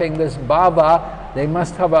developing this bhava,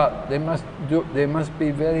 they must be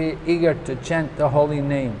very eager to chant the holy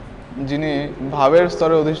name. যিনি ভাবের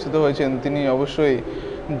স্তরে অধিষ্ঠিত হয়েছেন তিনি অবশ্যই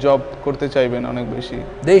জপ করতে চাইবেন অনেক বেশি।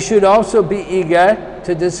 They should also be eager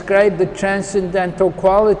to describe the transcendental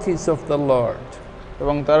qualities of the Lord.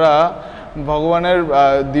 এবং তারা ভগবানের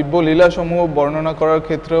দিব্য লীলা সমূহ বর্ণনা করার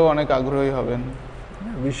ক্ষেত্রেও অনেক আগ্রহী হবেন।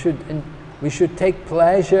 We should take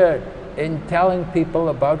pleasure in telling people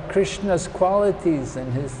about Krishna's qualities and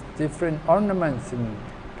his different ornaments and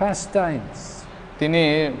pastimes. তিনি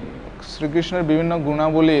শ্রীকৃষ্ণের বিভিন্ন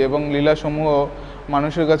গুণাবলী এবং লীলা সমূহ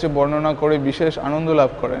মানুষের কাছে বর্ণনা করে বিশেষ আনন্দ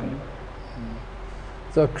লাভ করেন।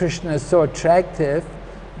 So Krishna is so attractive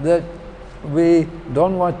that we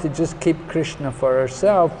don't want to just keep Krishna for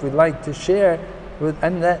ourselves. We like to share with,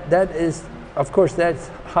 and that is, of course, that's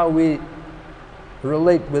how we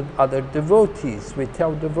relate with other devotees. We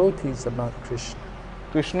tell devotees about Krishna.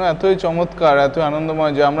 Krishna এতই চমৎকার, এত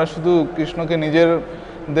আনন্দময় যে আমরা শুধু কৃষ্ণকে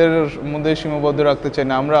নিজেদের মধ্যে সীমাবদ্ধ রাখতে চাই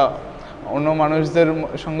না, আমরা অন্য মানুষদের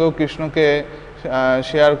সঙ্গেও কৃষ্ণকে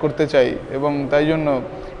শেয়ার করতে চাই, এবং তাই জন্য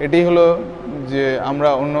এটি হলো যে আমরা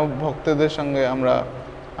অন্য ভক্তদের সঙ্গে আমরা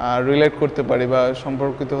রিলেট করতে পারি বা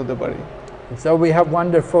সম্পর্কিত হতে পারি। So we have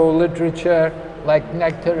wonderful literature like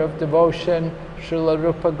Nectar of Devotion. Srila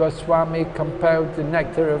Rupa Goswami compiled the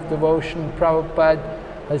Nectar of Devotion. Prabhupada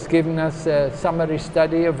has given us a summary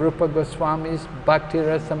study of Rupa Goswami's Bhakti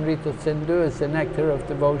Rasamrita Sindhu as the Nectar of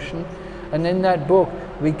Devotion. And in that book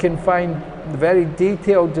we can find very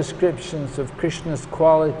detailed descriptions of Krishna's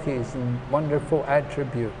qualities and wonderful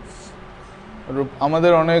attributes.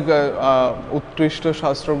 আমাদের অনেক উৎকৃষ্ট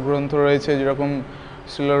শাস্ত্র গ্রন্থ রয়েছে, যেরকম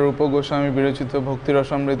শ্রীল রূপ গোস্বামী বিরচিত ভক্তি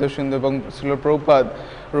রসামৃত সিন্ধু এবং শ্রীল প্রভুপাদ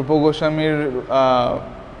রূপ গোস্বামীর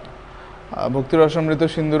ভক্তি রসামৃত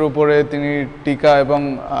সিন্ধুর উপরে তিনি টিকা এবং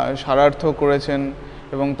সারার্থ করেছেন,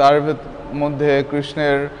 এবং তার মধ্যে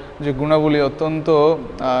কৃষ্ণের যে গুণাবলী অত্যন্ত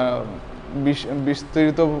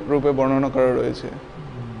বিস্তৃত রূপে বর্ণনা করা রয়েছে।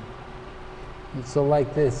 So like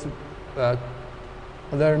this,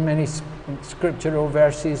 there are many scriptural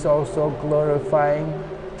verses also glorifying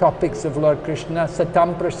topics of Lord Krishna. Satam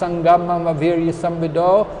prasangamam avirya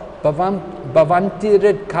samvido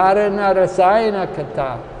bhavantirit karana rasayana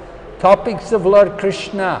kata. Topics of Lord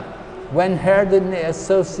Krishna, when heard in the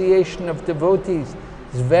association of devotees,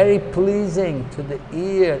 is very pleasing to the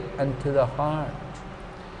ear and to the heart.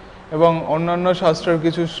 এবং অন্যান্য শাস্ত্রের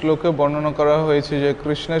কিছু শ্লোকে বর্ণনা করা হয়েছে যে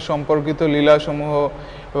কৃষ্ণের সম্পর্কিত লীলাসমূহ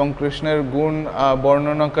এবং কৃষ্ণের গুণ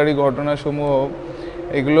বর্ণনাকারী ঘটনাসমূহ,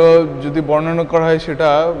 এগুলো যদি বর্ণনা করা হয় সেটা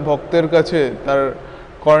ভক্তের কাছে তার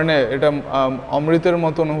কর্ণে এটা অমৃতের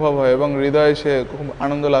মতো অনুভব হয় এবং হৃদয়ে সে খুব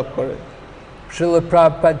আনন্দ লাভ করে। Srila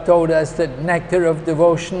Prabhupada told us that Nectar of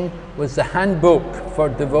Devotion was the handbook for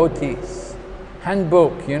devotees.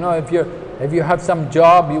 Handbook, you know, if you have some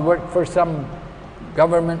job, you work for some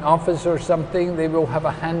government office or something, they will have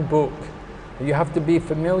a handbook. You have to be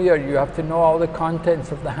familiar, you have to know all the contents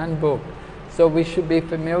of the handbook. So we should be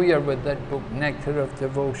familiar with that book, Nectar of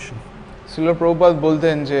Devotion. Srila Prabhupada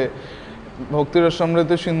বলতেন যে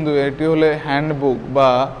ভক্তিরসমৃদ্ধ সিন্ধু এটি হলো handbook বা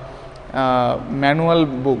manual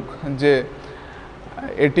বুক, যে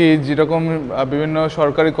এটি যেরকম বিভিন্ন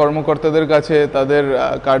সরকারি কর্মকর্তাদের কাছে তাদের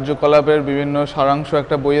কার্যকলাপের বিভিন্ন সারাংশ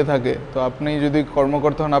একটা বইয়ে থাকে, তো আপনি যদি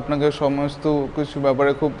কর্মকর্তা হন আপনাকে সমস্ত কিছু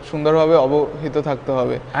ব্যাপারে খুব সুন্দরভাবে অবহিত থাকতে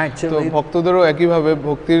হবে। তো ভক্তদেরও একইভাবে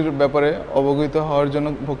ভক্তির ব্যাপারে অবহিত হওয়ার জন্য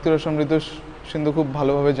ভক্তিরসমৃদ্ধ সিন্ধু খুব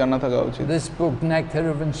ভালোভাবে জানা থাকা উচিত। This book, Nectar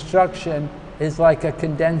of Instruction, is like a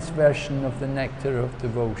condensed version of the Nectar of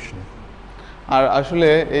Devotion. আর আসলে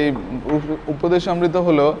এই উপদেশামৃত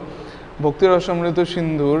হলো ভক্তিরসমৃদ্ধ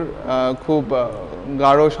সিন্ধুর খুব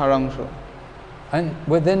গাঢ় সারাংশ। And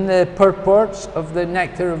within the purports of the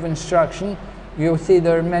Nectar of Instruction, you'll see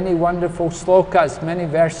there are many wonderful slokas, many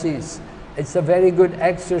verses. It's a very good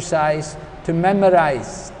exercise to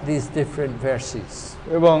memorize these different verses.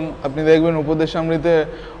 এবং আপনি দেখবেন উপদেশামৃতে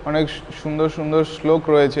অনেক সুন্দর সুন্দর শ্লোক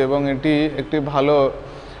রয়েছে এবং এটি একটি ভালো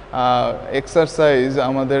এক্সারসাইজ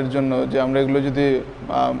আমাদের জন্য, যে আমরা এগুলো যদি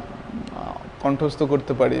কণ্ঠস্থ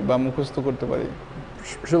করতে পারি বা মুখস্থ করতে পারি।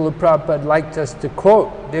 Srila Prabhupada liked us to quote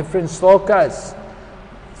different slokas.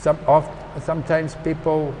 Sometimes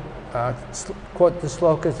people quote the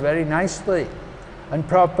slokas very nicely, and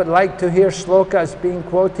Prabhupada liked to hear slokas being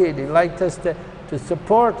quoted. He liked us to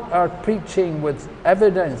support our preaching with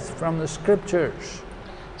evidence from the scriptures.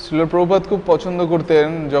 Srila Prabhupada খুব পছন্দ করতেন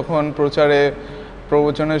যখন প্রচারে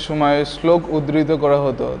প্রবচনের সময় শ্লোক উদ্ধৃত করা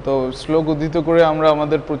হতো, তো শ্লোক উদ্ধৃত করে আমরা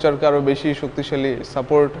আমাদের প্রচারকে আরো বেশি শক্তিশালী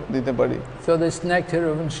সাপোর্ট দিতে পারি। So this Nectar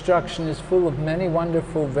of Instruction is full of many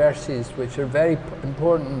wonderful verses which are very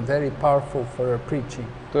important and very powerful for our preaching.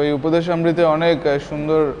 তো এই উপদেশামৃতে অনেক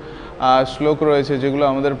সুন্দর শ্লোক রয়েছে যেগুলো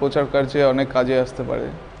আমাদের প্রচার কার্যে অনেক কাজে আসতে পারে।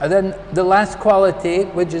 And then the last quality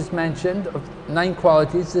which is mentioned of 9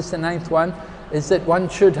 qualities, this is the 9th one, is that one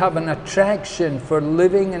should have an attraction for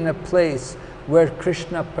living in a place where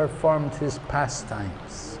Krishna performed his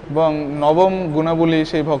pastimes. এবং নবম গুণাবলী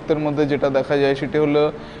সেই ভক্তের মধ্যে যেটা দেখা যায় সেটি হলো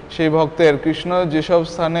সেই ভক্তের কৃষ্ণ যেসব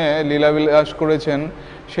স্থানে লীলাবিলাস করেছেন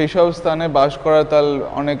সেই সব স্থানে বাস করার তার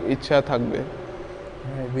অনেক ইচ্ছা থাকবে।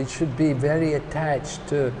 We should be very attached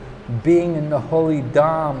to being in the holy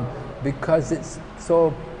dham because it's so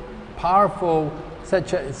powerful,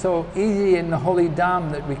 so easy in the holy dham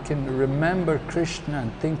that we can remember Krishna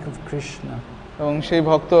and think of Krishna. এবং সেই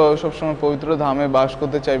ভক্ত সবসময় পবিত্র ধামে বাস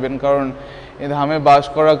করতে চাইবেন, কারণ এই ধামে বাস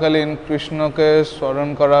করাকালীন কৃষ্ণকে স্মরণ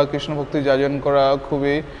করা, কৃষ্ণ ভক্তি যাজন করা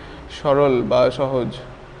খুবই সরল বা সহজ।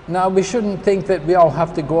 Now we shouldn't think that we all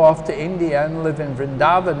have to go off to India and live in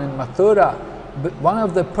Vrindavan and Mathura, but one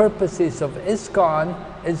of the purposes of ISKCON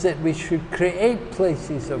is that we should create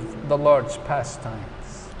places of the Lord's pastimes.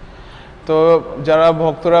 তো যারা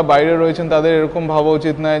ভক্তরা বাইরে রয়েছেন তাদের এরকম ভাবা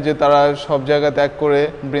উচিত নয় যে তারা সব জায়গা ত্যাগ করে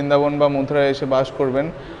বৃন্দাবন বা মথুরায় এসে বাস করবেন।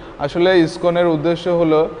 আসলে ইসকনের উদ্দেশ্য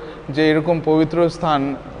হলো যে এরকম পবিত্র স্থান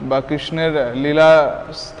বা কৃষ্ণের লীলা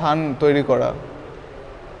স্থান তৈরি করা।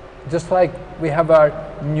 Just like we have our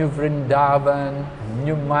new Vrindavan,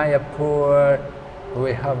 new Mayapur,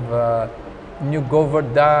 we have new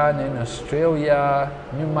Govardhan in Australia,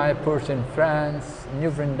 new Mayapurs in France,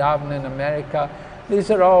 new Vrindavan in America. These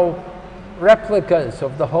are all replicas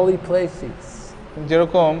of the holy places.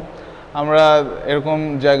 যেরকম আমরা এরকম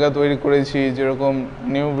জায়গা তৈরি করেছি, যেরকম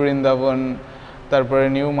new Vrindavan, তারপরে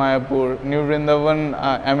new Mayapur, new Vrindavan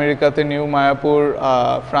আমেরিকাতে, new Mayapur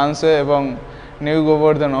ফ্রান্সে এবং নিউ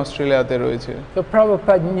গোবর্ধন অস্ট্রেলিয়াতে রয়েছে। So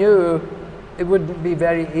Prabhupada knew it wouldn't be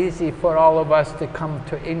very easy for all of us to come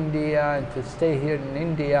to India and to stay here in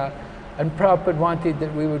India, and Prabhupada wanted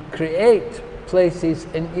that we would create places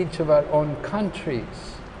in each of our own countries.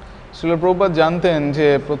 Srila Prabhupada জানতেন যে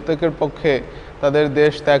প্রত্যেকের পক্ষে তাদের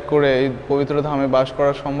দেশ ত্যাগ করে এই পবিত্র ধামে বাস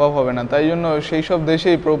করা সম্ভব হবে না, তাই জন্য সেই সব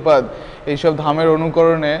দেশেই প্রভুপাদ এইসব ধামের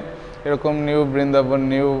অনুকরণে এরকম নিউ বৃন্দাবন,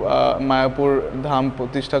 নিউ মায়াপুর ধাম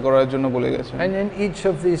প্রতিষ্ঠা করার জন্য বলে গেছে। And in each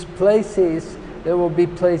of these places there will be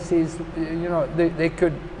places, you know, they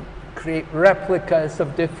could create replicas of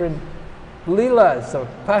different leelas, of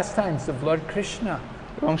pastimes of Lord Krishna.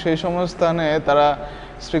 এবং সেই সমস্ত স্থানে তারা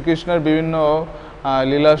শ্রীকৃষ্ণের বিভিন্ন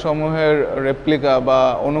লীলা সমূহের রেপ্লিকা বা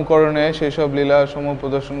অনুকরণে সেই সব লীলা সমূহ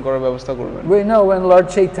প্রদর্শন করার ব্যবস্থা করবেন। We know when Lord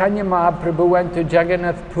Chaitanya Mahaprabhu went to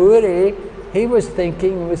Jagannath Puri, he was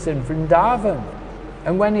thinking it was in Vrindavan,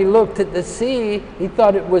 and when he looked at the sea he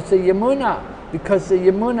thought it was the Yamuna, because the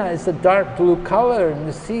Yamuna is a dark blue color and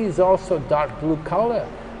the sea is also dark blue color,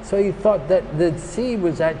 so he thought that the sea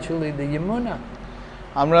was actually the Yamuna.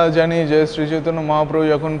 আমরা জানি যে শ্রী চৈতন্য মহাপ্রভু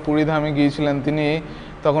যখন পুরী ধামে গিয়েছিলেন তিনি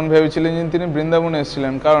তখন ভেবেছিলেন যে তিনি বৃন্দাবনে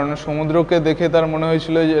এসেছিলেন, কারণ সমুদ্রকে দেখে তার মনে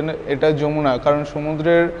হয়েছিল যে এটা যমুনা, কারণ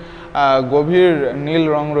সমুদ্রের গভীর নীল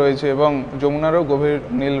রং রয়েছে এবং যমুনারও গভীর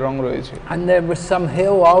নীল রং রয়েছে। And there was some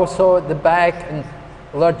hill also at the back, and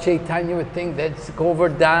Lord Chaitanya would think that's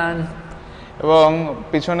Govardhan. এবং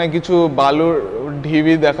পিছনে কিছু বালুর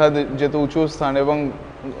ঢিবি দেখা যেত, উঁচু স্থান, এবং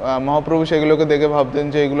মহাপ্রভু সেগুলোকে দেখে ভাবতেন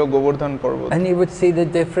যে এগুলো গোবর্ধন পর্বত। And he would see the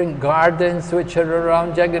different gardens which are around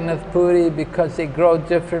Jagannath Puri, because they grow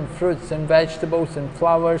different fruits and vegetables and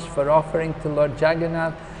flowers for offering to Lord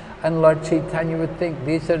Jagannath. And Lord Chaitanya would think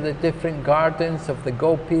these are the different gardens of the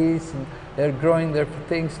gopis, and they're growing their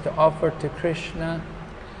things to offer to Krishna.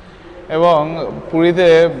 এবং পুরীতে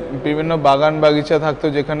বিভিন্ন বাগান বাগিচা থাকতো,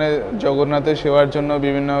 যেখানে জগন্নাথের সেবার জন্য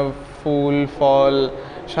বিভিন্ন ফুল, ফল,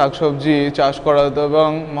 শাকসবজি চাষ করা হতো, এবং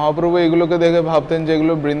মহাপ্রভু এগুলোকে দেখে ভাবতেন যে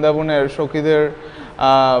এগুলো বৃন্দাবনের সখীদের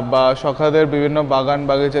বা সখাদের বিভিন্ন বাগান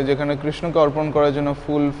বাগিচা, যেখানে কৃষ্ণকে অর্পণ করার জন্য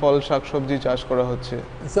ফুল, ফল, শাকসবজি চাষ করা হচ্ছে।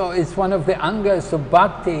 So it's one of the angas of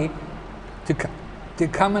Bhakti to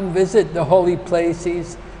come and visit the holy places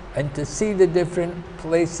and to see the different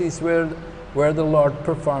places where the Lord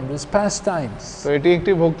performed his pastimes. তো এটি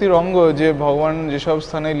একটি ভক্তির অঙ্গ যে ভগবান যেসব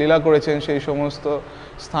স্থানে লীলা করেছেন সেই সমস্ত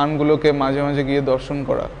স্থানগুলোকে মাঝে মাঝে গিয়ে দর্শন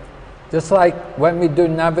করা। Just like when we do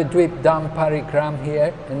Navadvip Dham Parikram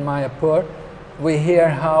here in Mayapur, we hear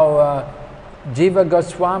how Jiva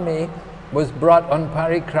Goswami was brought on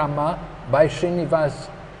parikrama by Srinivas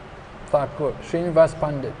Thakur, Srinivas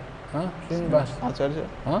Pandit, Srinivas Acharya,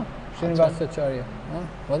 Srinivas Acharya,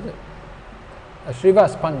 was it?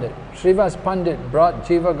 Srivas Pandit. Srivas Pandit brought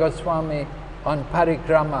Jiva Goswami on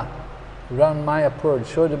parikrama around Mayapur,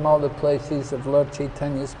 showed him all the places of Lord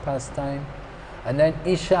Chaitanya's pastime. And then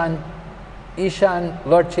Ishan,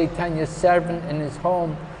 Lord Chaitanya's servant in his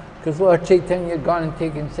home, because Lord Chaitanya had gone and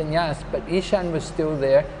taken sannyas, but Ishan was still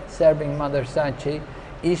there serving Mother Sachi.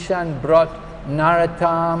 Ishan brought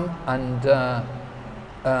Narottam and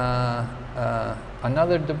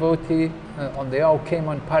another devotee, they all came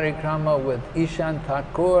on parikrama with Ishan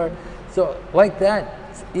Thakur. So like that,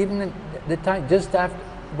 even at the time, just after,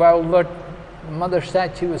 while Lord Mother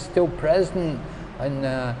Sachi was still present, and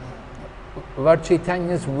Lord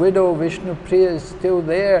Chaitanya's widow Vishnu Priya is still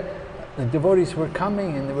there, the devotees were coming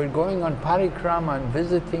and they were going on parikrama and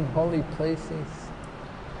visiting holy places.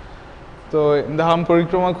 তো ধাম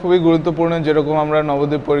পরিক্রমা খুবই গুরুত্বপূর্ণ, যেরকম আমরা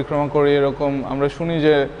নবদ্বীপ পরিক্রমা করি, এরকম আমরা শুনি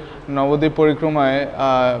যে নবদ্বীপ পরিক্রমায়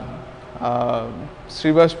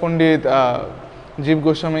শ্রীবাস পণ্ডিত জীব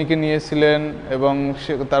গোস্বামীকে নিয়েছিলেন এবং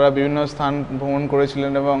তারা বিভিন্ন স্থান ভ্রমণ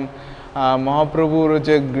করেছিলেন, এবং মহাপ্রভুর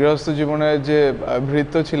যে গৃহস্থ জীবনের যে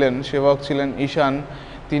ভৃত্য ছিলেন, সেবক ছিলেন ঈশান,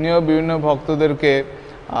 তিনিও বিভিন্ন ভক্তদেরকে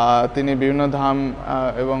তিনি বিভিন্ন ধাম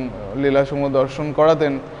এবং লীলাসমূহ দর্শন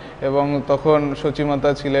করাতেন। এবং তখন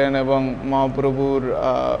সচিমাতা ছিলেন এবং মহাপ্রভুর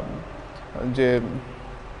যে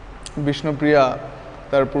বিষ্ণুপ্রিয়া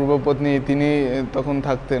তার পূর্বপত্নী, তিনি তখন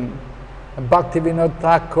থাকতেন। Bhakti Vinod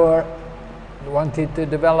Thakur wanted to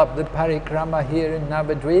develop the parikrama here in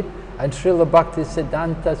Navadvip, and Srila Bhakti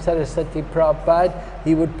Siddhanta Saraswati Prabhupada,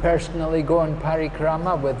 he would personally go on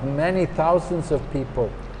parikrama with many thousands of people.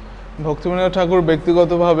 Bhaktivinod ঠাকুর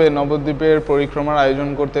ব্যক্তিগতভাবে নবদ্বীপের পরিক্রমার আয়োজন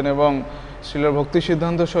করতেন এবং শ্রীল ভক্তি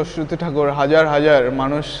সিদ্ধান্ত সরস্বতী ঠাকুর হাজার হাজার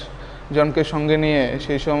মানুষজনকে সঙ্গে নিয়ে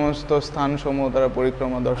সেই সমস্ত স্থানসমূহ তারা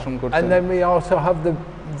পরিক্রমা দর্শন করতেন। And then we also have the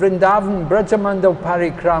Vrindavan Brajamandal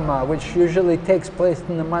Parikrama, which usually takes place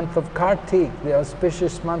in the month of Kartik, the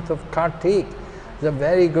auspicious month of Kartik. It's a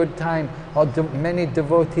very good time. Many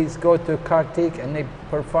devotees go to Kartik and they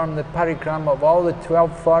perform the parikrama of all the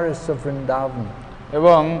 12 forests of Vrindavan.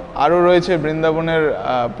 এবং আরও রয়েছে বৃন্দাবনের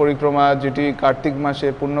পরিক্রমা, যেটি কার্তিক মাসে,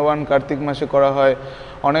 পূর্ণবান কার্তিক মাসে করা হয়।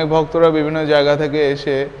 অনেক ভক্তরা বিভিন্ন জায়গা থেকে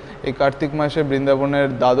এসে এই কার্তিক মাসে বৃন্দাবনের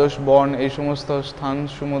দ্বাদশ বন, এই সমস্ত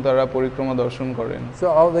স্থানসমূহ তারা পরিক্রমা দর্শন করেন। So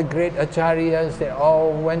all the great acharyas, they all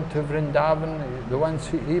went to Vrindavan, the ones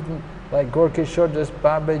who even like Gorkishordas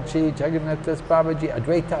Babaji, Jagannathas Babaji,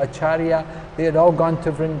 Advaita Acharya, they had all gone to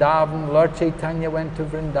Vrindavan. Lord Chaitanya went to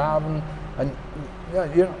Vrindavan, and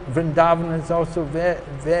you know, Vrindavan is also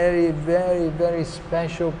very, very, very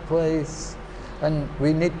special place, and we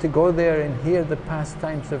need to go there and hear the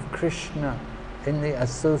pastimes of Krishna in the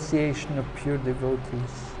association of pure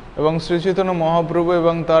devotees. এবং শ্রী চৈতন্য মহাপ্রভু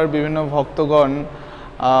এবং তার বিভিন্ন ভক্তগণ,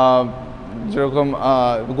 যেরকম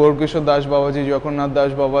গৌরকিশোর দাস বাবাজি, জগন্নাথ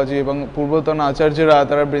দাস বাবাজি এবং পূর্বতন আচার্যরা,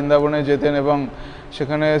 তারা বৃন্দাবনে যেতেন এবং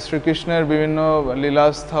সেখানে শ্রীকৃষ্ণের বিভিন্ন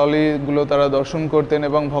লীলাস্থলীগুলো তারা দর্শন করতেন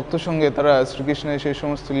এবং ভক্ত সঙ্গে তারা শ্রীকৃষ্ণের সেই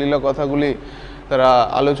সমস্ত লীলা কথাগুলি তারা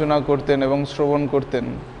আলোচনা করতেন এবং শ্রবণ করতেন।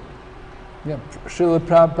 Yeah, Srila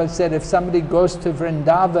Prabhupada said if somebody goes to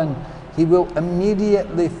Vrindavan, he will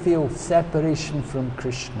immediately feel separation from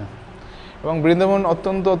Krishna. এবং বৃন্দাবন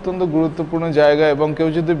অত্যন্ত অত্যন্ত গুরুত্বপূর্ণ জায়গা, এবং কেউ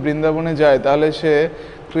যদি বৃন্দাবনে যায় তাহলে সে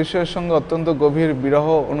কৃষ্ণের সঙ্গে অত্যন্ত গভীর বিরহ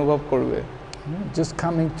অনুভব করবে। Just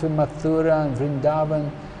coming to Mathura and Vrindavan,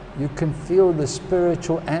 you can feel the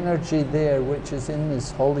spiritual energy there which is in this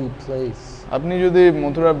holy place. আপনি যদি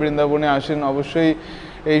মথুরা বৃন্দাবনে আসেন, অবশ্যই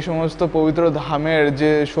এই সমস্ত পবিত্র ধামের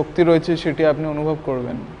যে শক্তি রয়েছে সেটি আপনি অনুভব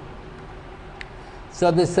করবেন। So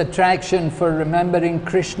this attraction for remembering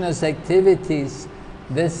Krishna's activities,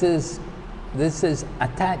 this is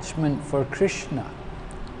attachment for Krishna.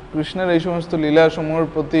 কৃষ্ণের এই সমস্ত লীলা সমূহের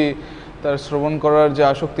প্রতি তার শ্রবণ করার যে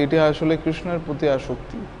আসক্তি, এটি আসলে কৃষ্ণের প্রতি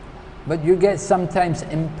আসক্তি। But you get sometimes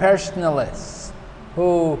impersonalists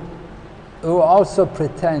who also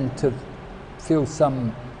pretend to feel some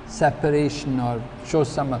separation or show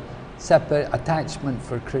some separate attachment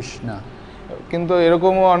for Krishna. কিন্তু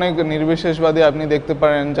এরকমও অনেক নির্বিশেষবাদী আপনি দেখতে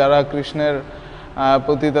পারেন যারা কৃষ্ণের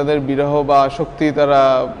প্রতি তাদের বিরহ বা আসক্তি তারা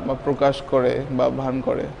প্রকাশ করে বা ভান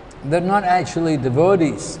করে। They're not actually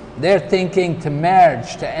devotees. They're thinking to merge,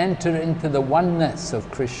 to enter into the oneness of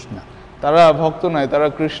Krishna. তারা ভক্ত নয়, তারা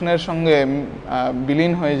কৃষ্ণের সঙ্গে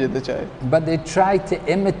বিলীন হয়ে যেতে চায়। But they try to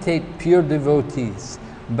imitate pure devotees.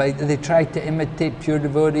 They try to imitate pure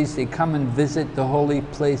devotees. They come and visit the holy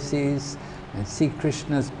places and see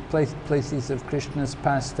Krishna's places of Krishna's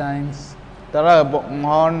pastimes. তারা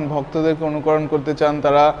মহান ভক্তদেরকে অনুকরণ করতে চান,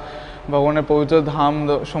 তারা ভগবানের পবিত্র ধাম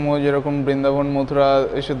সমূহ যেরকম বৃন্দাবন মথুরা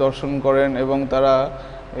এসে দর্শন করেন এবং তারা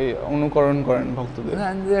এই অনুকরণ করেন ভক্তদের।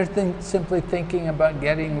 And they're simply thinking about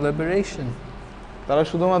getting liberation. তারা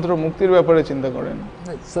শুধুমাত্র মুক্তির ব্যাপারে চিন্তা করেন।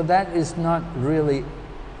 So that is not really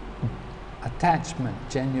attachment,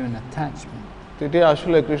 genuine attachment. এটি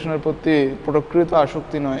আসলে কৃষ্ণের প্রতি প্রকৃত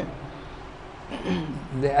আসক্তি নয়।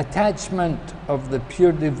 The attachment of the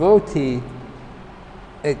pure devotee,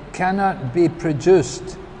 it cannot be produced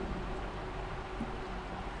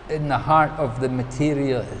in the heart of the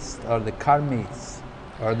materialist or the karmis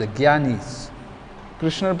or the jnanis.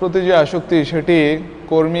 কৃষ্ণের প্রতি যে আসক্তি সেটি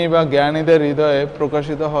কর্মী বা জ্ঞানীদের হৃদয়ে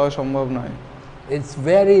প্রকাশিত হওয়া সম্ভব নয়। It's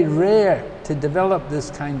very rare to develop this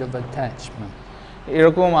kind of attachment.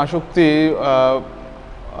 এরকম আসক্তি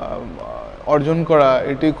অর্জন করা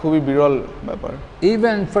এটি খুবই বিরল ব্যাপার।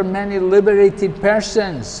 Even for many liberated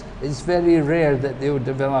persons, it's very rare that they will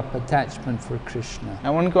develop attachment for Krishna.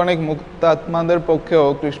 এমনকি অনেক মুক্তাত্মাদের পক্ষেও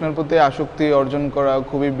কৃষ্ণের প্রতি আসক্তি অর্জন করা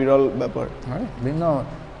খুবই বিরল ব্যাপার। Right? We know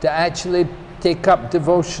to actually take up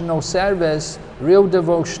devotional service, real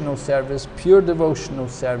devotional service, pure devotional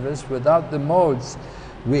service, without the modes,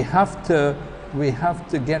 we have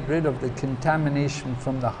to get rid of the contamination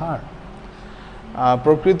from the heart.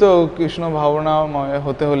 প্রকৃত কৃষ্ণ ভাবনাময়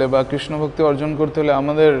হতে হলে বা কৃষ্ণ ভক্তি অর্জন করতে হলে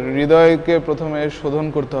আমাদের হৃদয়কে প্রথমে শোধন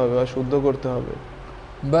করতে হবে বা শুদ্ধ করতে হবে।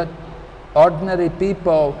 But ordinary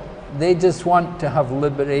people, they just want to have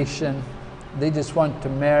liberation. They just want to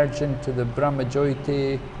merge into the Brahmajyoti.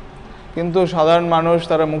 কিন্তু সাধারণ মানুষ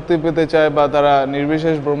তারা মুক্তি পেতে চায় বা তারা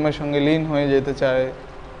নির্বিশেষ ব্রহ্মের সঙ্গে লীন হয়ে যেতে চায়।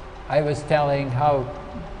 I was telling how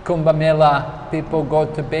Kumbh Mela, people go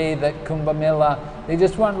to bathe at Kumbh Mela. They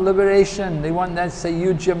just want liberation. They want that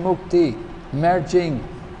Sayujya Mukti, merging.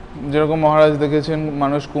 যেরকম মহারাজ দেখেছেন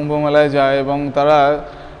মানুষ কুম্ভ মেলায় যায় এবং তারা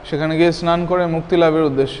সেখানে গিয়ে স্নান করে মুক্তি লাভের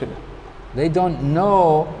উদ্দেশ্যে। They don't know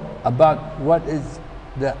about what is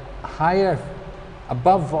the higher,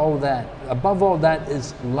 above all that is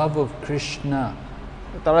love of Krishna.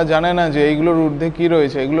 তারা জানে না যে এইগুলোর ঊর্ধ্বে কি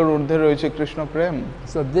রয়েছে, এগুলোর ঊর্ধ্বে রয়েছে কৃষ্ণ প্রেম।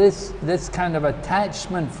 So this kind of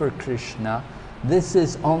attachment for Krishna, this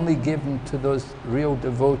is only given to those real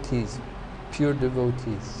devotees, pure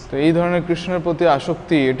devotees. তো এই ধরনের কৃষ্ণের প্রতি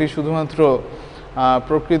আসক্তি এটি শুধুমাত্র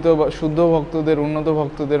প্রকৃত শুদ্ধ ভক্তদের, উন্নত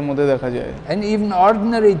ভক্তদের মধ্যে দেখা যায়। And even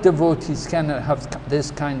ordinary devotees cannot have this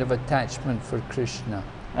kind of attachment for Krishna.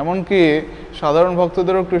 এমনকি সাধারণ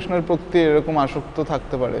ভক্তদেরও কৃষ্ণের প্রতি এরকম আসক্ত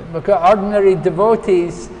থাকতে পারে। Because ordinary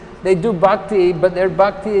devotees, they do bhakti, but their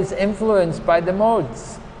bhakti is influenced by the modes.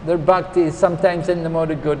 Their bhakti is sometimes in the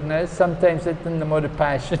mode of goodness, sometimes it's in the mode of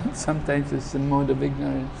passion, sometimes it's in the mode of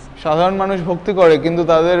ignorance. সাধারণ মানুষ ভক্তি করে কিন্তু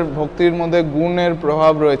তাদের ভক্তির মধ্যে গুণের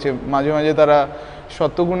প্রভাব রয়েছে। মাঝে মাঝে তারা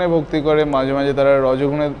সত্যগুণে ভক্তি করে, মাঝে মাঝে তারা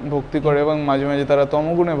রজগুণে ভক্তি করে এবং মাঝে মাঝে তারা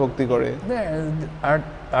তমগুণে ভক্তি করে।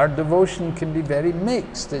 Our devotion can be very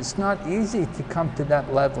mixed. It's not easy to come to that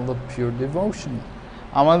level of pure devotion.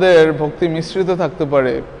 আমাদের ভক্তি মিশ্রিত থাকতে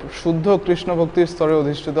পারে, শুদ্ধ কৃষ্ণ ভক্তির স্তরে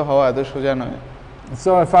অধিষ্ঠিত হওয়া এত সোজা নয়।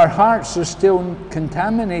 So if our hearts are still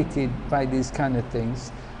contaminated by these kind of things,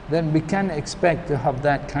 then we can't expect to have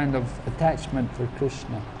that kind of attachment for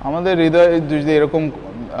Krishna. আমাদের হৃদয়ে যদি এরকম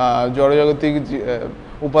জড়জাগতিক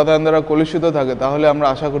উপাদান দ্বারা কলুষিত থাকে তাহলে আমরা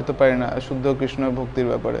আশা করতে পারি না শুদ্ধ কৃষ্ণ ভক্তির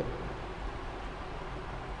ব্যাপারে।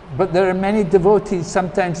 But there are many devotees,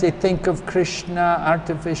 sometimes they think of Krishna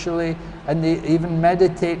artificially and they even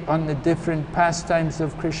meditate on the different pastimes of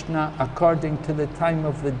Krishna according to the time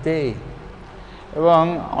of the day. এবং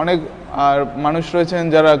অনেক আর মানুষ রয়েছেন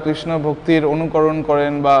যারা কৃষ্ণ ভক্তির অনুকরণ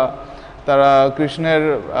করেন বা তারা কৃষ্ণের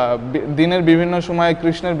দিনের বিভিন্ন সময়ে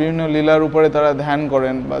কৃষ্ণের বিভিন্ন লীলার উপরে তারা ধ্যান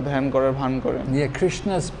করেন বা ধ্যান করার ভান করেন। Yeah,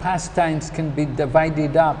 Krishna's pastimes can be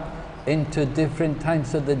divided up into different times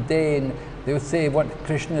of the day, and they will say what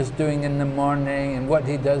Krishna is doing in the morning and what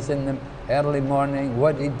he does in the early morning,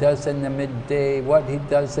 what he does in the midday, what he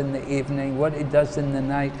does in the evening, what he does in the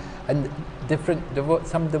night, and different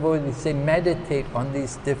some devotees say meditate on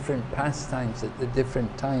these different pastimes at the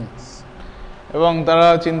different times. এবং তারা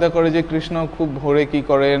চিন্তা করে যে কৃষ্ণ খুব ভোরে কি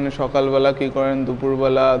করেন, সকালবেলা কি করেন,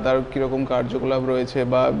 দুপুরবেলা তার কীরকম কার্যকলাপ রয়েছে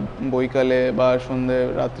বা বৈকালে বা সন্ধ্যে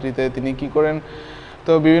রাত্রিতে তিনি কি করেন।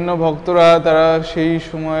 তো বিভিন্ন ভক্তরা তারা সেই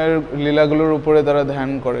সময়ের লীলাগুলোর উপরে তারা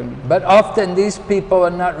ধ্যান করেন। But often these people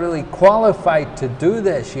are not really qualified to do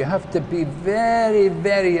this. You have to be very,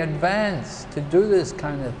 very advanced to do this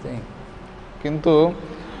kind of thing. কিন্তু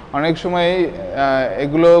অনেক সময়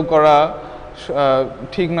এগুলো করা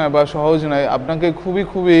ঠিক নয় বা সহজ নয়, আপনাকে খুবই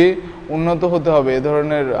খুবই উন্নত হতে হবে এই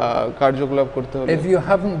ধরনের কার্যকলাপ করতে হবে। If you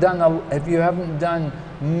haven't done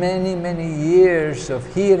many years of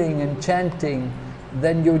hearing and chanting,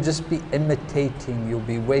 then you'll just be imitating, you'll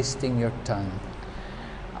be wasting your time.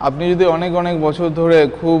 আপনি যদি অনেক অনেক বছর ধরে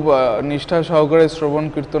খুব নিষ্ঠা সহকারে শ্রবণ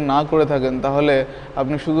কীর্তন না করে থাকেন তাহলে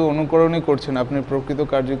আপনি শুধু অনুকরণই করছেন, আপনি প্রকৃত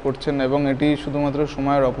কার্য করছেন এবং এটি শুধুমাত্র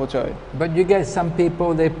সময়ের অপচয়। But you get some people,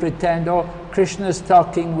 they pretend, oh, Krishna's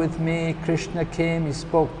talking with me, Krishna came, he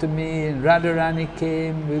spoke to me, and Radharani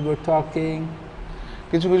came, we were talking.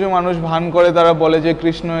 কিছু কিছু মানুষ ভান করে, তারা বলে যে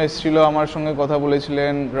কৃষ্ণ এসেছিল, আমার সঙ্গে কথা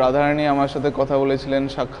বলেছিলেন, রাধারানী আমার সাথে কথা বলেছিলেন,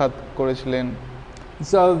 সাক্ষাৎ করেছিলেন।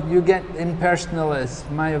 So you get impersonalists,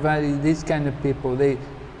 Mayapur, these kind of people, they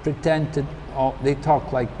pretend to, they talk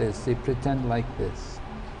like this, they pretend like this.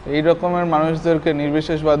 এই রকমের মানুষদেরকে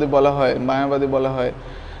নির্বিশেষবাদী বলা হয়, মায়াবাদী বলা হয়,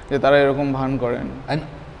 যে তারা এরকম ভান করেন। And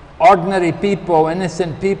ordinary people,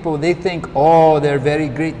 innocent people, they think, oh, they're very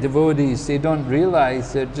great devotees. They don't realize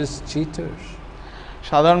they're just cheaters.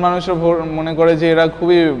 সাধারণ মানুষরা মনে করে যে এরা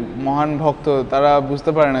খুবই মহান ভক্ত, তারা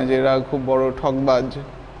বুঝতে পারে না যে এরা খুব বড় ঠকবাজ।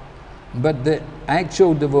 But the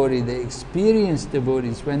actual devotee, the experienced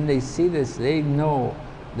devotees, when they see this, they know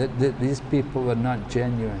that these people are not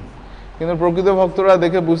genuine. কিন্তু প্রকৃত ভক্তরা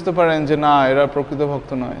দেখে বুঝতে পারেন যে না, এরা প্রকৃত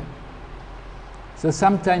ভক্ত নয়। So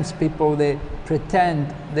sometimes people, they pretend,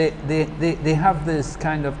 they have this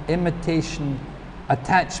kind of imitation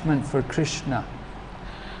attachment for Krishna.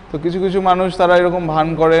 তো কিছু কিছু মানুষ তারা এরকম ভান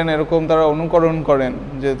করেন, এরকম তারা অনুকরণ করেন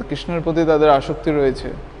যে কৃষ্ণের প্রতি তাদের আসক্তি রয়েছে।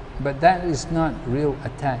 But that is not real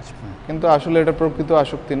attachment. কিন্তু আসলে এটা প্রকৃত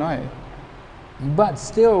আসক্তি নয়। But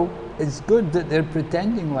still, it's good that they're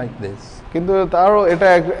pretending like this. কিন্তু তারও এটা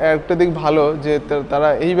একটা দিক ভালো যে তারা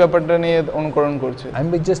এই ব্যাপারটা নিয়ে অনুকরণ করছে। And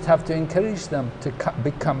we just have to encourage them to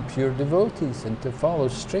become pure devotees and to follow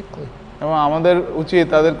strictly. এবং আমাদের উচিত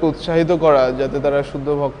তাদেরকে উৎসাহিত করা যাতে তারা শুদ্ধ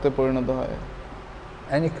ভক্তে পরিণত হয়।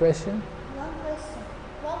 Any question?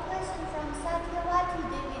 One question from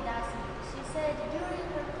Vinasa. She said during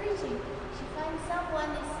her preaching, she finds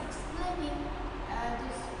someone is explaining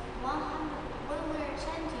this 100, when we're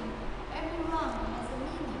chanting, every round has a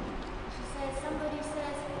meaning. She says, somebody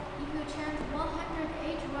says, if you chant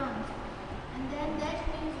 108 rounds, and then that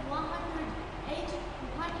means 108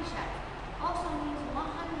 Upanishads, also means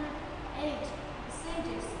 108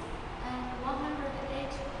 sages, and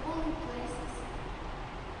 108 holy places.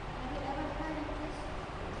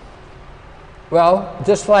 Well,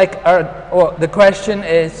 just like the question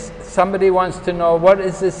is, somebody wants to know what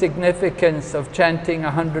is the significance of chanting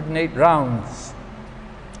 108 rounds?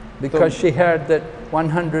 Because she heard that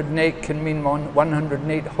 108 can mean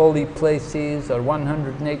 108 holy places or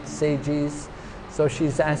 108 sages. So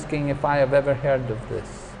she's asking if I have ever heard of this.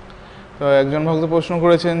 তো একজন ভক্ত প্রশ্ন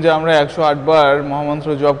করেছেন যে আমরা 108 বার মহামন্ত্র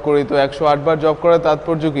জপ করি, তো 108 বার জপ করার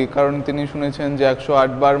তাৎপর্য কি? কারণ তিনি শুনেছেন যে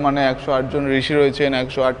 108 বার মানে 108 জন ঋষি রয়েছেন,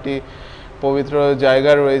 108টি পবিত্র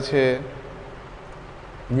জায়গা রয়েছে।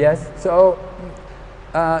 Yes, so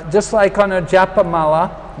just like on a japa mala,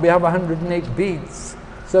 we have 108 beads.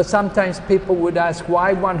 So sometimes people would ask, why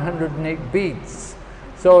 108 beads?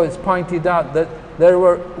 So it's pointed out that there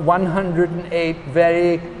were 108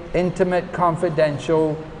 very intimate, confidential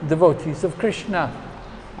devotees of Krishna.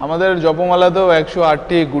 আমাদের জপমালাতেও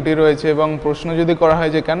 108টি গুটি রয়েছে এবং প্রশ্ন যদি করা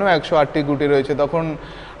হয় যে কেন 108টি গুটি রয়েছে, তখন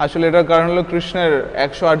আসলে এটার কারণ হলো কৃষ্ণের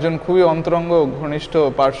 108 জন খুবই অন্তরঙ্গ ঘনিষ্ঠ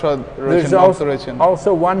পার্ষদ রয়েছেন, ভক্ত রয়েছেন। Also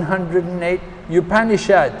 108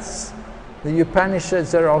 Upanishads. The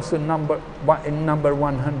Upanishads are also in number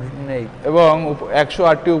 108. এবং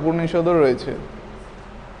 108টি উপনিষদও রয়েছে।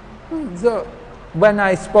 So when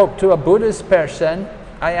I spoke to a Buddhist person,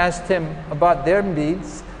 I asked him about their beads,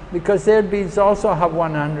 because their beads also have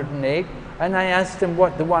 108, and I asked him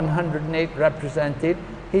what the 108 represented.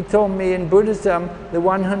 He told me in Buddhism the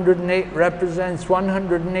 108 represents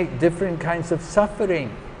 108 different kinds of suffering.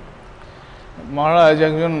 মহারাজ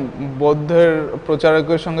একজন বৌদ্ধের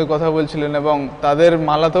প্রচারকের সঙ্গে কথা বলছিলেন এবং তাদের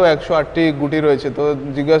মালাতেও 108টি গুটি রয়েছে। তো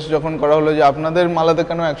জিজ্ঞাসা যখন করা হলো যে আপনাদের মালাতে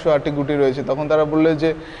কেন 108টি গুটি রয়েছে, তখন তারা বললেন যে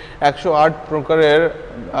 108 প্রকারের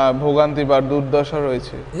ভোগান্তি বা দুর্দশা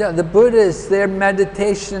রয়েছে। Yeah, the Buddhists, their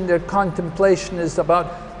meditation, their contemplation is about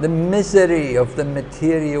the misery of the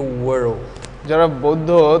material world. যারা বৌদ্ধ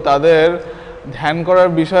তাদের ধ্যান করার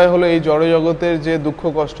বিষয় হলো এই জড়জগতের যে দুঃখ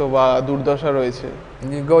কষ্ট বা দুর্দশা রয়েছে।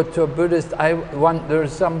 You go to a Buddhist,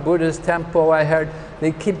 there's some Buddhist temple I heard,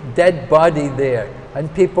 they keep dead body there, and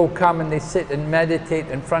people come and they sit and meditate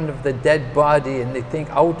in front of the dead body, and they think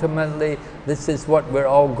ultimately this is what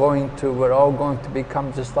we're all going to become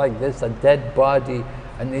just like this, a dead body,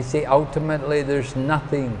 and they say ultimately there's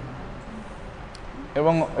nothing.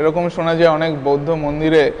 এবং এরকম শোনা যায় অনেক বৌদ্ধ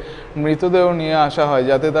মন্দিরে মৃতদেহ নিয়ে আসা হয়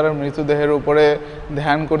যাতে তারা মৃতদেহের উপরে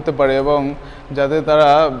ধ্যান করতে পারে এবং যাতে তারা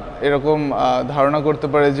এরকম ধারণা করতে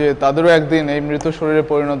পারে যে তাদেরও একদিন এই মৃত শরীরে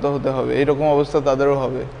পরিণত হতে হবে, এইরকম অবস্থা তাদেরও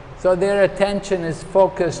হবে। So their attention is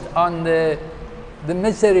focused on the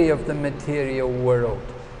misery of the material world.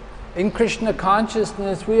 In Krishna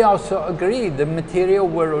consciousness, we also agree the material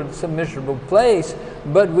world is a miserable place,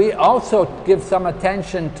 but we also give some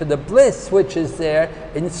attention to the bliss which is there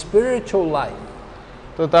in spiritual life.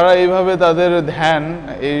 তো তারা এইভাবে তাদের ধ্যান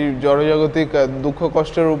এই জড়জাগতিক দুঃখ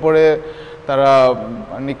কষ্টের উপরে তারা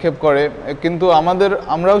নিক্ষেপ করে, কিন্তু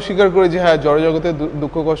আমরাও স্বীকার করি যে হ্যাঁ জড়জগতে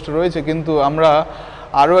দুঃখ কষ্ট রয়েছে, কিন্তু আমরা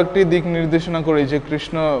আরও একটি দিক নির্দেশনা করি যে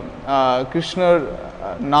কৃষ্ণর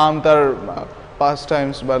নাম, তার past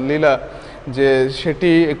times বা লীলা, যে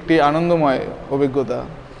সেটি একটি আনন্দময় অভিজ্ঞতা।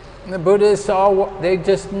 The Buddhists they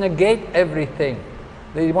just negate everything.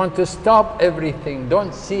 They want to stop everything.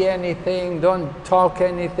 Don't see anything, don't talk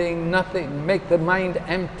anything, nothing. Make the mind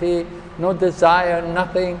empty, no desire,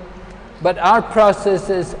 nothing. But our process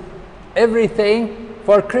is everything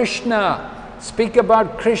for Krishna. Speak about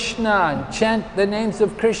Krishna and chant the names of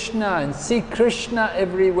Krishna and see Krishna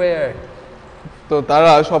everywhere. তো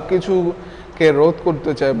তারা সবকিছু রোধ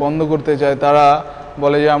করতে চায়, বন্ধ করতে চায়। তারা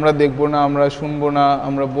বলে যে আমরা দেখবো না, আমরা শুনবো না,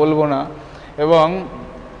 আমরা বলবো না, এবং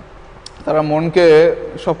তারা মনকে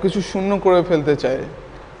সবকিছু শূন্য করে ফেলতে চায়।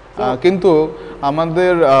 কিন্তু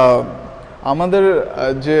আমাদের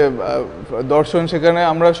যে দর্শন, সেখানে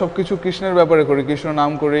আমরা সবকিছু কৃষ্ণের ব্যাপারে করি, কৃষ্ণ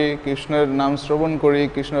নাম করি, কৃষ্ণের নাম শ্রবণ করি,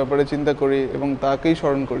 কৃষ্ণের ব্যাপারে চিন্তা করি এবং তাকেই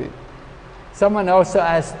স্মরণ করি। Someone also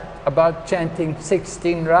asked about chanting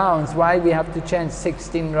 16 rounds, why we have to chant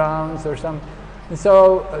 16 rounds or something. And so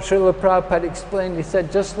Srila Prabhupada explained, he said,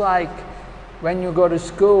 just like when you go to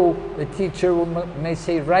school, the teacher may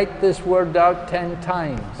say, write this word out 10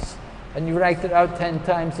 times. And you write it out 10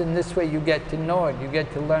 times, and this way you get to know it, you get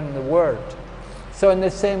to learn the word. So in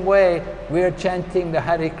the same way, we are chanting the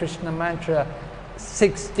Hare Krishna mantra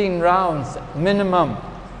 16 rounds minimum,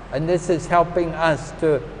 and this is helping us to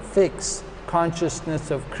fix consciousness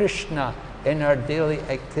of Krishna in our daily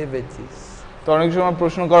activities. তো অনেক সময়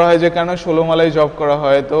প্রশ্ন করা হয় যে কেন 16 মালায় জপ করা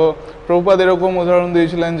হয়। তো প্রভুপাদ এরকম উদাহরণ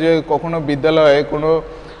দিয়েছিলেন যে কখনো বিদ্যালয়ে কোনো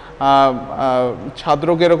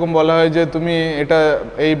ছাত্রকে এরকম বলা হয় যে তুমি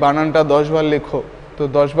এই বানানটা 10 বার লেখো, তো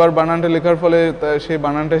 10 বার বানানটা লেখার ফলে সেই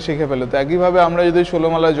বানানটা শিখে ফেলে। তো একইভাবে আমরা যদি 16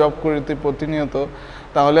 মালা জপ করি প্রতিনিয়ত,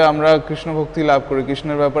 তাহলে আমরা কৃষ্ণ ভক্তি লাভ করি,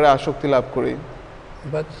 কৃষ্ণের ব্যাপারে আসক্তি লাভ করি।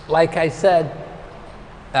 But like I said,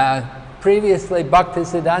 previously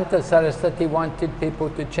Bhaktisiddhanta Saraswati wanted people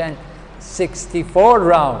to chant 64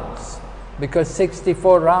 rounds, because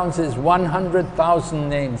 64 rounds is 100,000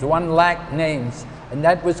 names, 1 lakh names, and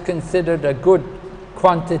that was considered a good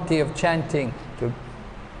quantity of chanting to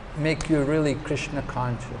make you really Krishna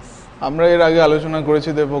conscious. আমরা এর আগে আলোচনা করেছি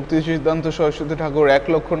যে ভক্তি সিদ্ধান্ত সরস্বতী ঠাকুর 1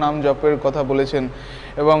 লক্ষ নাম জপের কথা বলেছেন,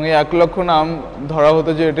 এবং এই 1 লক্ষ নাম ধরা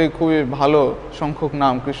হতো যে এটাই খুবই ভালো সংখ্যক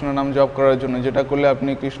নাম কৃষ্ণ নাম জপ করার জন্য, যেটা করলে আপনি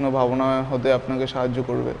কৃষ্ণ ভাবনাময় হতে আপনাকে সাহায্য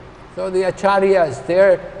করবে। So the acharyas,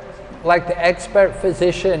 they're like the expert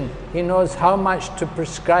physician. He knows how much to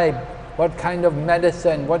prescribe, what kind of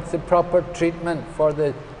medicine, what's the proper treatment for the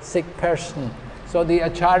sick person. So the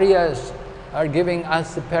acharyas are giving us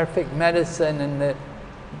the perfect medicine and the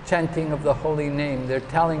chanting of the holy name. They're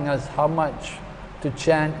telling us how much to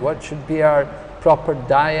chant, what should be our proper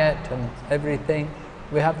diet and everything.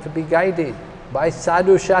 We have to be guided by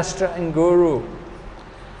sadhu, shastra and guru.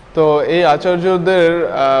 তো এই আচার্যদের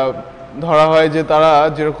ধরা হয় যে তারা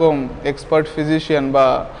যেরকম expert physician বা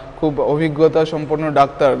খুব অভিজ্ঞতা সম্পন্ন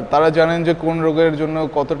ডাক্তার, তারা জানেন যে কোন রোগের জন্য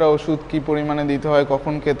কতটা ওষুধ কী পরিমাণে দিতে হয়,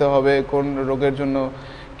 কখন খেতে হবে, কোন রোগের জন্য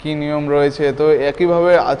কী নিয়ম রয়েছে। তো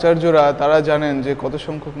একইভাবে আচার্যরা তারা জানেন যে কত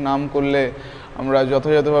সংখ্যক নাম করলে আমরা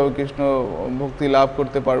যথাযথভাবে কৃষ্ণ ভক্তি লাভ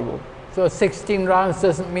করতে পারবো। So 16 rounds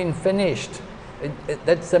doesn't mean finished.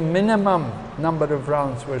 That's the minimum number of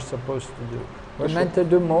rounds we're supposed to do. We're meant to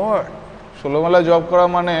do more. 16 মালা জপ করা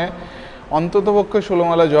মানে অন্ততপক্ষে 16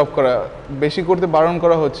 মালা জপ করা, বেশি করতে বারণ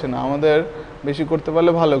করা হচ্ছে না। আমাদের বেশি করতে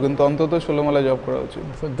পারলে ভালো, কিন্তু অন্তত 16 মালা জপ করা উচিত।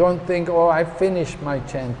 So don't think, oh, I finished my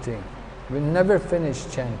chanting. We never finish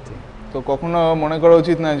chanting. তো কখনো মনে করা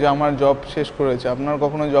উচিত না যে আমার জপ শেষ করেছে, আপনার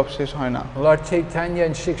কখনো জপ শেষ হয় না। Lord Chaitanya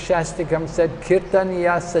in Shikshastikam said,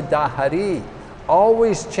 Kirtaniya Sadahari,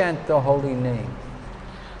 always chant the holy name.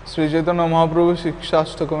 Shri Chaitanya Mahaprabhu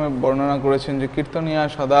শিক্ষাষ্টকমে বর্ণনা করেছেন যে কীর্তনিয়া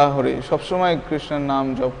সদা হরি, সবসময় কৃষ্ণের নাম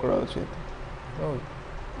জপ করা উচিত। So,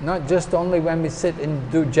 not just only when we sit and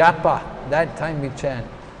do japa, that time we chant.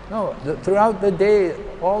 No, throughout the day,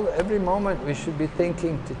 every moment we should be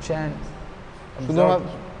thinking to chant.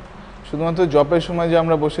 শুধুমাত্র জপের সময় যে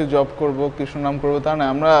আমরা বসে জপ করব, কৃষ্ণ নাম করব, তা না,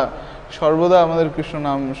 আমরা সর্বদা আমাদের কৃষ্ণ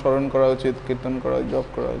নাম স্মরণ করা উচিত, কীর্তন করা, জপ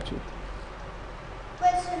করা উচিত।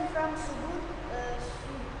 Question from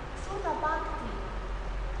Shuddha Bhakti.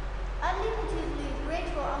 Unlimitedly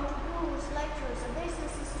grateful unto Guru's lectures and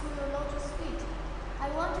obeisances to your lotus feet. I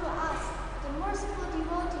want to ask, the merciful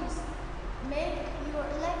devotees make your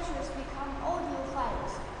lectures become audio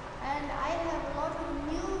files, and I have a lot of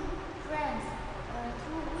new friends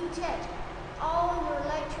through WeChat. All your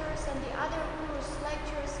lectures and the other Guru's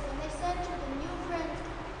lectures, when they send to the new friends,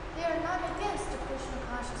 they are not against the Krishna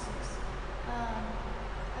consciousness.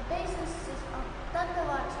 Obeisances of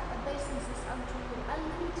Dandavat, obeisances unto you,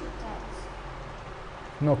 unlimited times.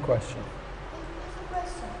 No question. Here's a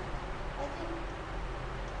question. I think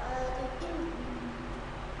the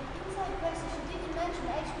inside question, she didn't mention,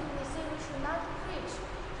 actually we say we should not preach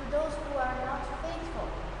to those who are not faithful.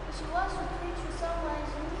 But she wants to preach to someone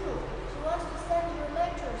new. She wants to send your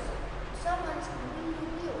lectures to someone really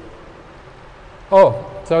new. Oh,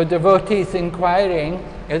 so devotees inquiring,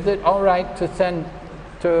 is it all right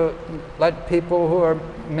to let people who are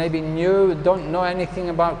maybe new, don't know anything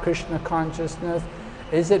about Krishna consciousness,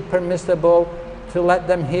 is it permissible to let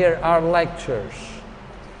them hear our lectures?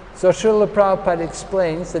 So Srila Prabhupada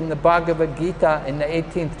explains in the Bhagavad Gita in the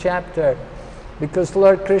 18th chapter, because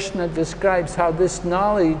Lord Krishna describes how this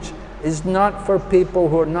knowledge is not for people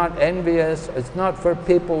who are not envious, it's not for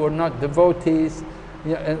people who are not devotees,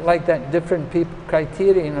 you know, like that different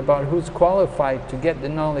criterion about who's qualified to get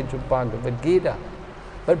the knowledge of Bhagavad Gita.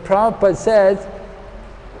 But Prabhupada says,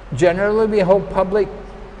 generally we hold public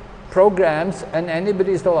programs and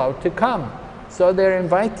anybody is allowed to come. So they're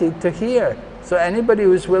invited to hear. So anybody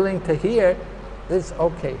who's willing to hear is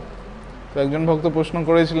okay. তো একজন ভক্ত প্রশ্ন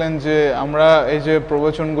করেছিলেন যে আমরা এই যে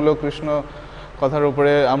প্রবচনগুলো কৃষ্ণ কথার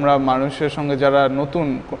উপরে আমরা মানুষের সঙ্গে যারা নতুন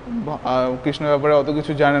কৃষ্ণ ব্যাপারে অত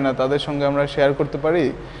কিছু জানে না তাদের সঙ্গে আমরা শেয়ার করতে পারি,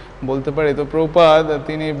 বলতে পারি। তো প্রভুপাদ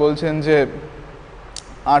তিনি বলছেন যে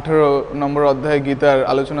 18 নম্বর অধ্যায় গীতার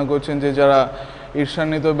আলোচনা করছেন যে যারা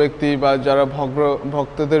ঈর্ষান্বিত ব্যক্তি বা যারা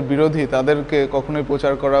ভক্তদের বিরোধী তাদেরকে কখনোই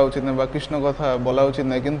প্রচার করা উচিত না বা কৃষ্ণ কথা বলা উচিত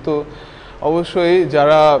না, কিন্তু অবশ্যই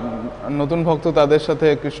যারা নতুন ভক্ত তাদের সাথে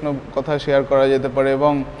কৃষ্ণ কথা শেয়ার করা যেতে পারে।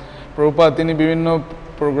 এবং প্রভুপাদ তিনি বিভিন্ন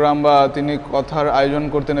প্রোগ্রাম বা তিনি কথার আয়োজন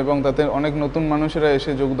করতেন এবং তাতে অনেক নতুন মানুষেরা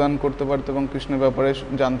এসে যোগদান করতে পারতো এবং কৃষ্ণের ব্যাপারে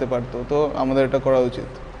জানতে পারতো। তো আমাদের এটা করা উচিত।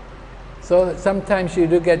 So sometimes you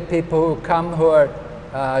do get people who come who are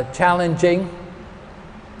challenging,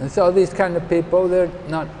 and so these kind of people, they're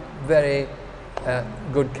not very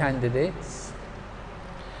good candidates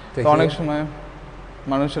to অনেক সময়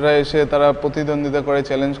মানুষেরা এসে তারা প্রতিদ্বন্দ্বিতা করে,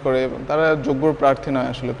 চ্যালেঞ্জ করে, তারা যোগ্য প্রার্থী নয়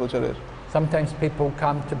আসলে প্রচারের। Sometimes people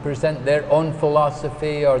come to present their own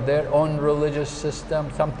philosophy or their own religious system,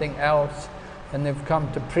 something else, and they've come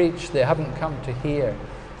to preach, they haven't come to hear.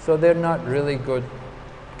 So they're not really good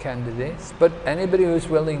candidates. But anybody who's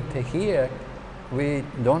willing to hear, we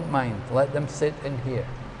don't mind. Let them sit and hear.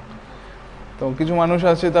 তো কিছু মানুষ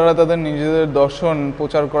আছে তারা তাদের নিজেদের দর্শন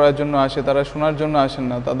প্রচার করার জন্য আসে, তারা শোনার জন্য আসেন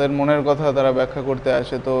না, তাদের মনের কথা তারা ব্যাখ্যা করতে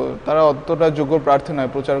আসে। তো তারা অতটা যোগ্য প্রার্থী নয়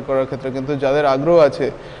প্রচার করার ক্ষেত্রে, কিন্তু যাদের আগ্রহ আছে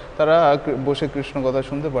তারা বসে কৃষ্ণ কথা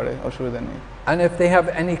শুনতে পারে, অসুবিধা নেই। And if they have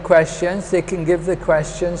any questions, they can give the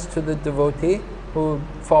questions to the devotee who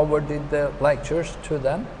forwarded the lectures to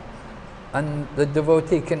them, and the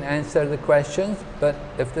devotee can answer the questions. But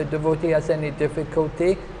if the devotee has any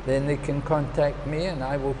difficulty, then they can contact me and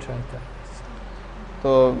I will try to.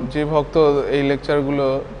 তো যে ভক্ত এই লেকচারগুলো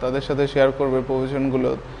তাদের সাথে share করবে প্রবচনগুলো,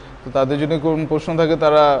 তো তাদের যদি কোনো প্রশ্ন থাকে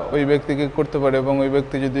তারা ওই ব্যক্তিকে করতে পারে এবং ওই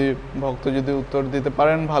ব্যক্তি যদি ভক্ত যদি উত্তর দিতে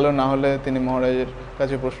পারেন ভালো, না হলে তিনি মহারাজের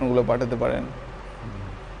কাছে প্রশ্নগুলো পাঠাতে পারেন।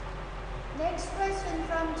 Next question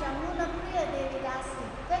from Jamuna Priya Devi Dasi.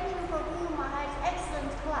 Thank you for Guru Maharaj's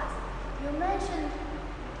excellent class. You mentioned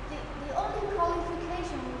the only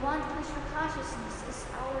qualification we want Krishna consciousness is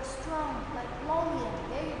our strong, like lowly and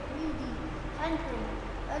very greedy hankering.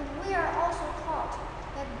 And we are also taught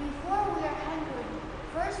that before we are hankering,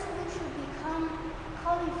 first we should become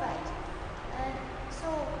qualified. And so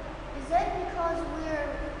is that because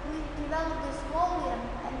we develop this lowly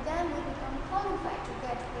and then we become qualified to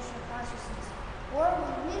get Krishna consciousness, or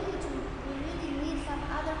we really need some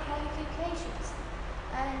other qualifications?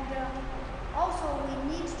 And also we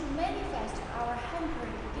need to manifest our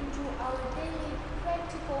hankering into our daily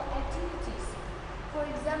practical activities. For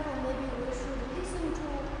example, maybe we should listen to,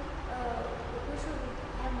 we should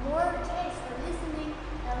have more taste for listening,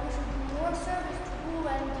 and we should do more service to Guru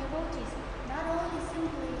and devotees, not only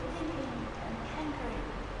simply thinking and hankering.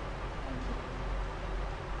 Thank you.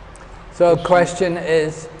 So the question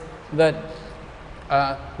is that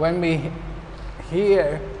when we hear,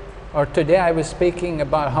 or today I was speaking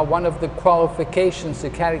about how one of the qualifications,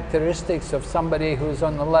 the characteristics of somebody who's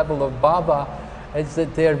on the level of Baba is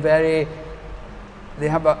that they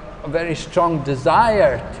have a very strong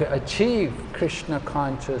desire to achieve Krishna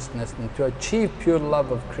consciousness and to achieve pure love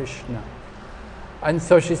of Krishna. And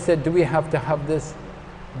so she said, do we have to have this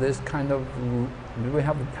kind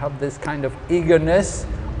of eagerness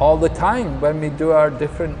all the time when we do our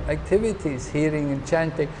different activities, hearing and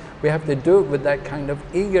chanting? We have to do it with that kind of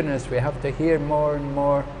eagerness. We have to hear more and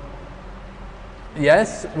more.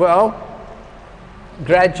 Yes, well,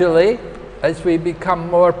 gradually, as we become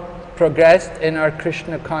more progressed in our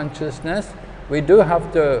Krishna consciousness, we do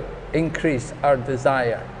have to increase our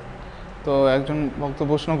desire. তো একজন ভক্ত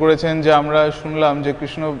প্রশ্ন করেছেন যে আমরা শুনলাম যে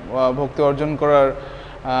কৃষ্ণ ভক্তি অর্জন করার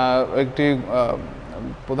একটি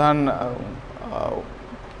প্রধান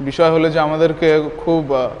বিষয় হলো যে আমাদেরকে খুব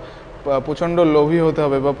প্রচণ্ড লোভী হতে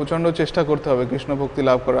হবে বা প্রচণ্ড চেষ্টা করতে হবে কৃষ্ণ ভক্তি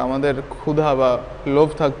লাভ করা, আমাদের ক্ষুধা বা লোভ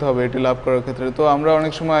থাকতে হবে এটি লাভ করার ক্ষেত্রে। তো আমরা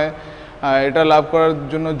অনেক সময় এটা লাভ করার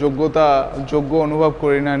জন্য যোগ্য অনুভব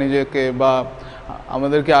করি না নিজেকে, বা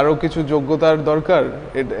আমাদেরকে আরও কিছু যোগ্যতার দরকার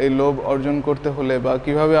এই লোভ অর্জন করতে হলে, বা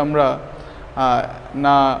কিভাবে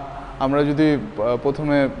আমরা যদি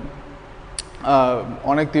প্রথমে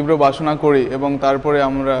অনেক তীব্র বাসনা করি এবং তারপরে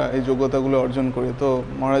আমরা এই যোগ্যতাগুলো অর্জন করি। তো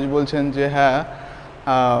মহারাজ বলছেন যে হ্যাঁ,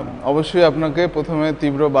 অবশ্যই আপনাকে প্রথমে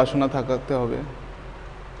তীব্র বাসনা থাকতে হবে।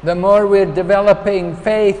 The more we're developing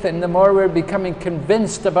faith and the more we're becoming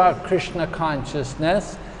convinced about Krishna consciousness,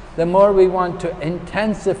 the more we want to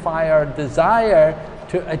intensify our desire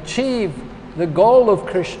to achieve the goal of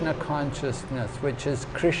Krishna consciousness, which is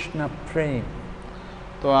Krishna Prem.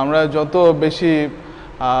 তো আমরা যত বেশি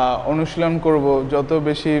অনুশীলন করব, যত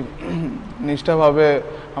বেশি নিষ্ঠাভাবে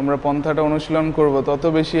আমরা পন্থাটা অনুশীলন করব, তত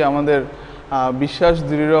বেশি আমাদের বিশ্বাস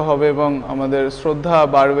দৃঢ় হবে এবং আমাদের শ্রদ্ধা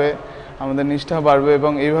বাড়বে, আমাদের নিষ্ঠা বাড়বে,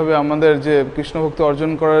 এবং এইভাবে আমাদের যে কৃষ্ণ ভক্তি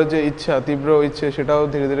অর্জন করার যে ইচ্ছা, তীব্র ইচ্ছে, সেটাও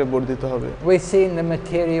ধীরে ধীরে বর্ধিত হবে। We see in the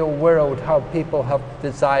material world how people have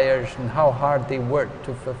desires and how hard they work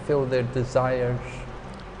to fulfill their desires.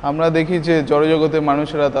 আমরা দেখি যে জড়জগতে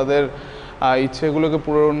মানুষেরা তাদের ইচ্ছেগুলোকে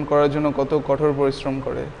পূরণ করার জন্য কত কঠোর পরিশ্রম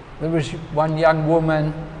করে। There was one young woman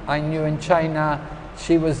I knew in China.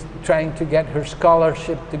 She was trying to get her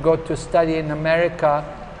scholarship to go to study in America,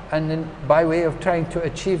 and then by way of trying to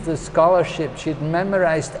achieve the scholarship, she'd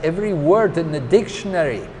memorized every word in the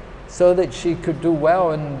dictionary so that she could do well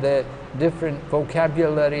in the different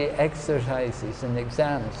vocabulary exercises and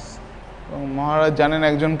exams. মহারাজ জানেন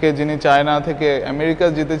একজনকে যিনি China থেকে America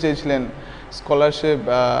যেতে চেয়েছিলেন, scholarship,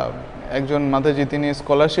 একজন মাতাজি, তিনি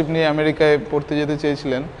scholarship নিয়ে আমেরিকায় পড়তে যেতে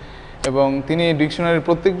চেয়েছিলেন এবং তিনি ডিকশনারির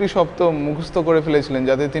প্রত্যেকটি শব্দ মুখস্থ করে ফেলেছিলেন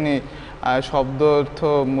যাতে তিনি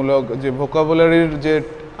শব্দার্থমূলক যে ভোকাবুলারির যে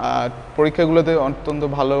পরীক্ষাগুলোতে অত্যন্ত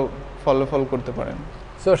ভালো ফলাফল করতে পারেন।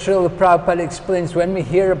 So Srila Prabhupada explains, when we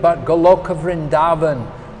hear about Goloka Vrindavan,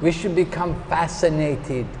 we should become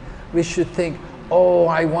fascinated. We should think, oh,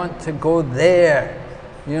 I want to go there.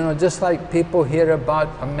 You know, just like people hear about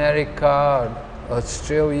America,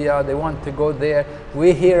 Australia, they want to go there. We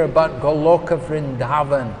hear about Goloka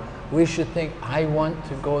Vrindavan. We should think, I want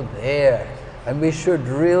to go there. And we should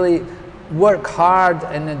really work hard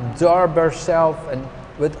and absorb ourselves and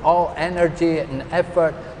with all energy and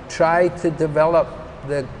effort try to develop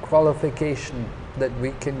the qualification that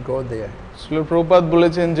we can go there. Srila Prabhupada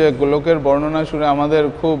বলেছেন যে গোলকের বর্ণনা শুনে আমাদের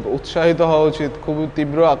খুব উৎসাহিত হওয়া উচিত, খুব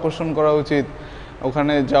তীব্র আকর্ষণ করা উচিত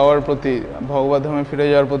ওখানে যাওয়ার প্রতি, ভগবত ধামে ফিরে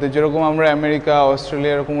যাওয়ার প্রতি, যেরকম আমরা আমেরিকা,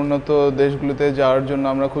 অস্ট্রেলিয়া এরকম উন্নত দেশগুলোতে যাওয়ার জন্য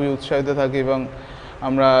আমরা খুবই উৎসাহিত থাকি এবং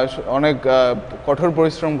আমরা অনেক কঠোর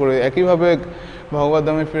পরিশ্রম করি, একইভাবে ভগবত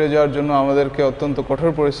ধামে ফিরে যাওয়ার জন্য আমাদেরকে অত্যন্ত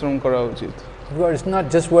কঠোর পরিশ্রম করা উচিত। It's not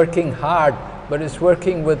just working hard, but it's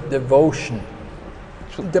working with devotion,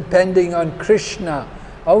 depending on Krishna.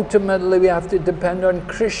 Ultimately, we have to depend on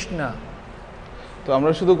Krishna. তো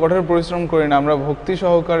আমরা শুধু কঠোর পরিশ্রম করি না, আমরা ভক্তি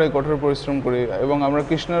সহকারে কঠোর পরিশ্রম করি এবং আমরা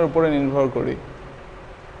কৃষ্ণের উপরে নির্ভর করি।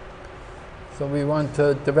 So we want to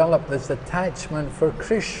develop this attachment for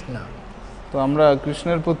Krishna. তো আমরা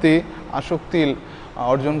কৃষ্ণের প্রতি আসক্তি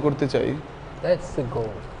অর্জন করতে চাই। That's the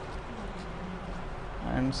goal.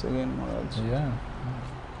 And second, Maharaj. Yeah.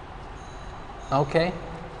 Okay,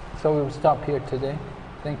 so we'll stop here today.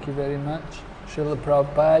 Thank you very much. Srila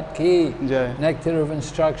Prabhupada ki, Jai. Nectar of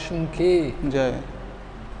Instruction ki, Jai.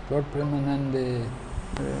 Lord Premanande,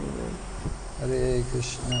 Hare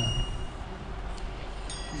Krishna.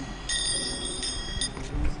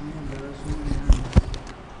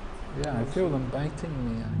 Yeah, I feel them biting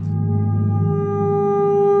me.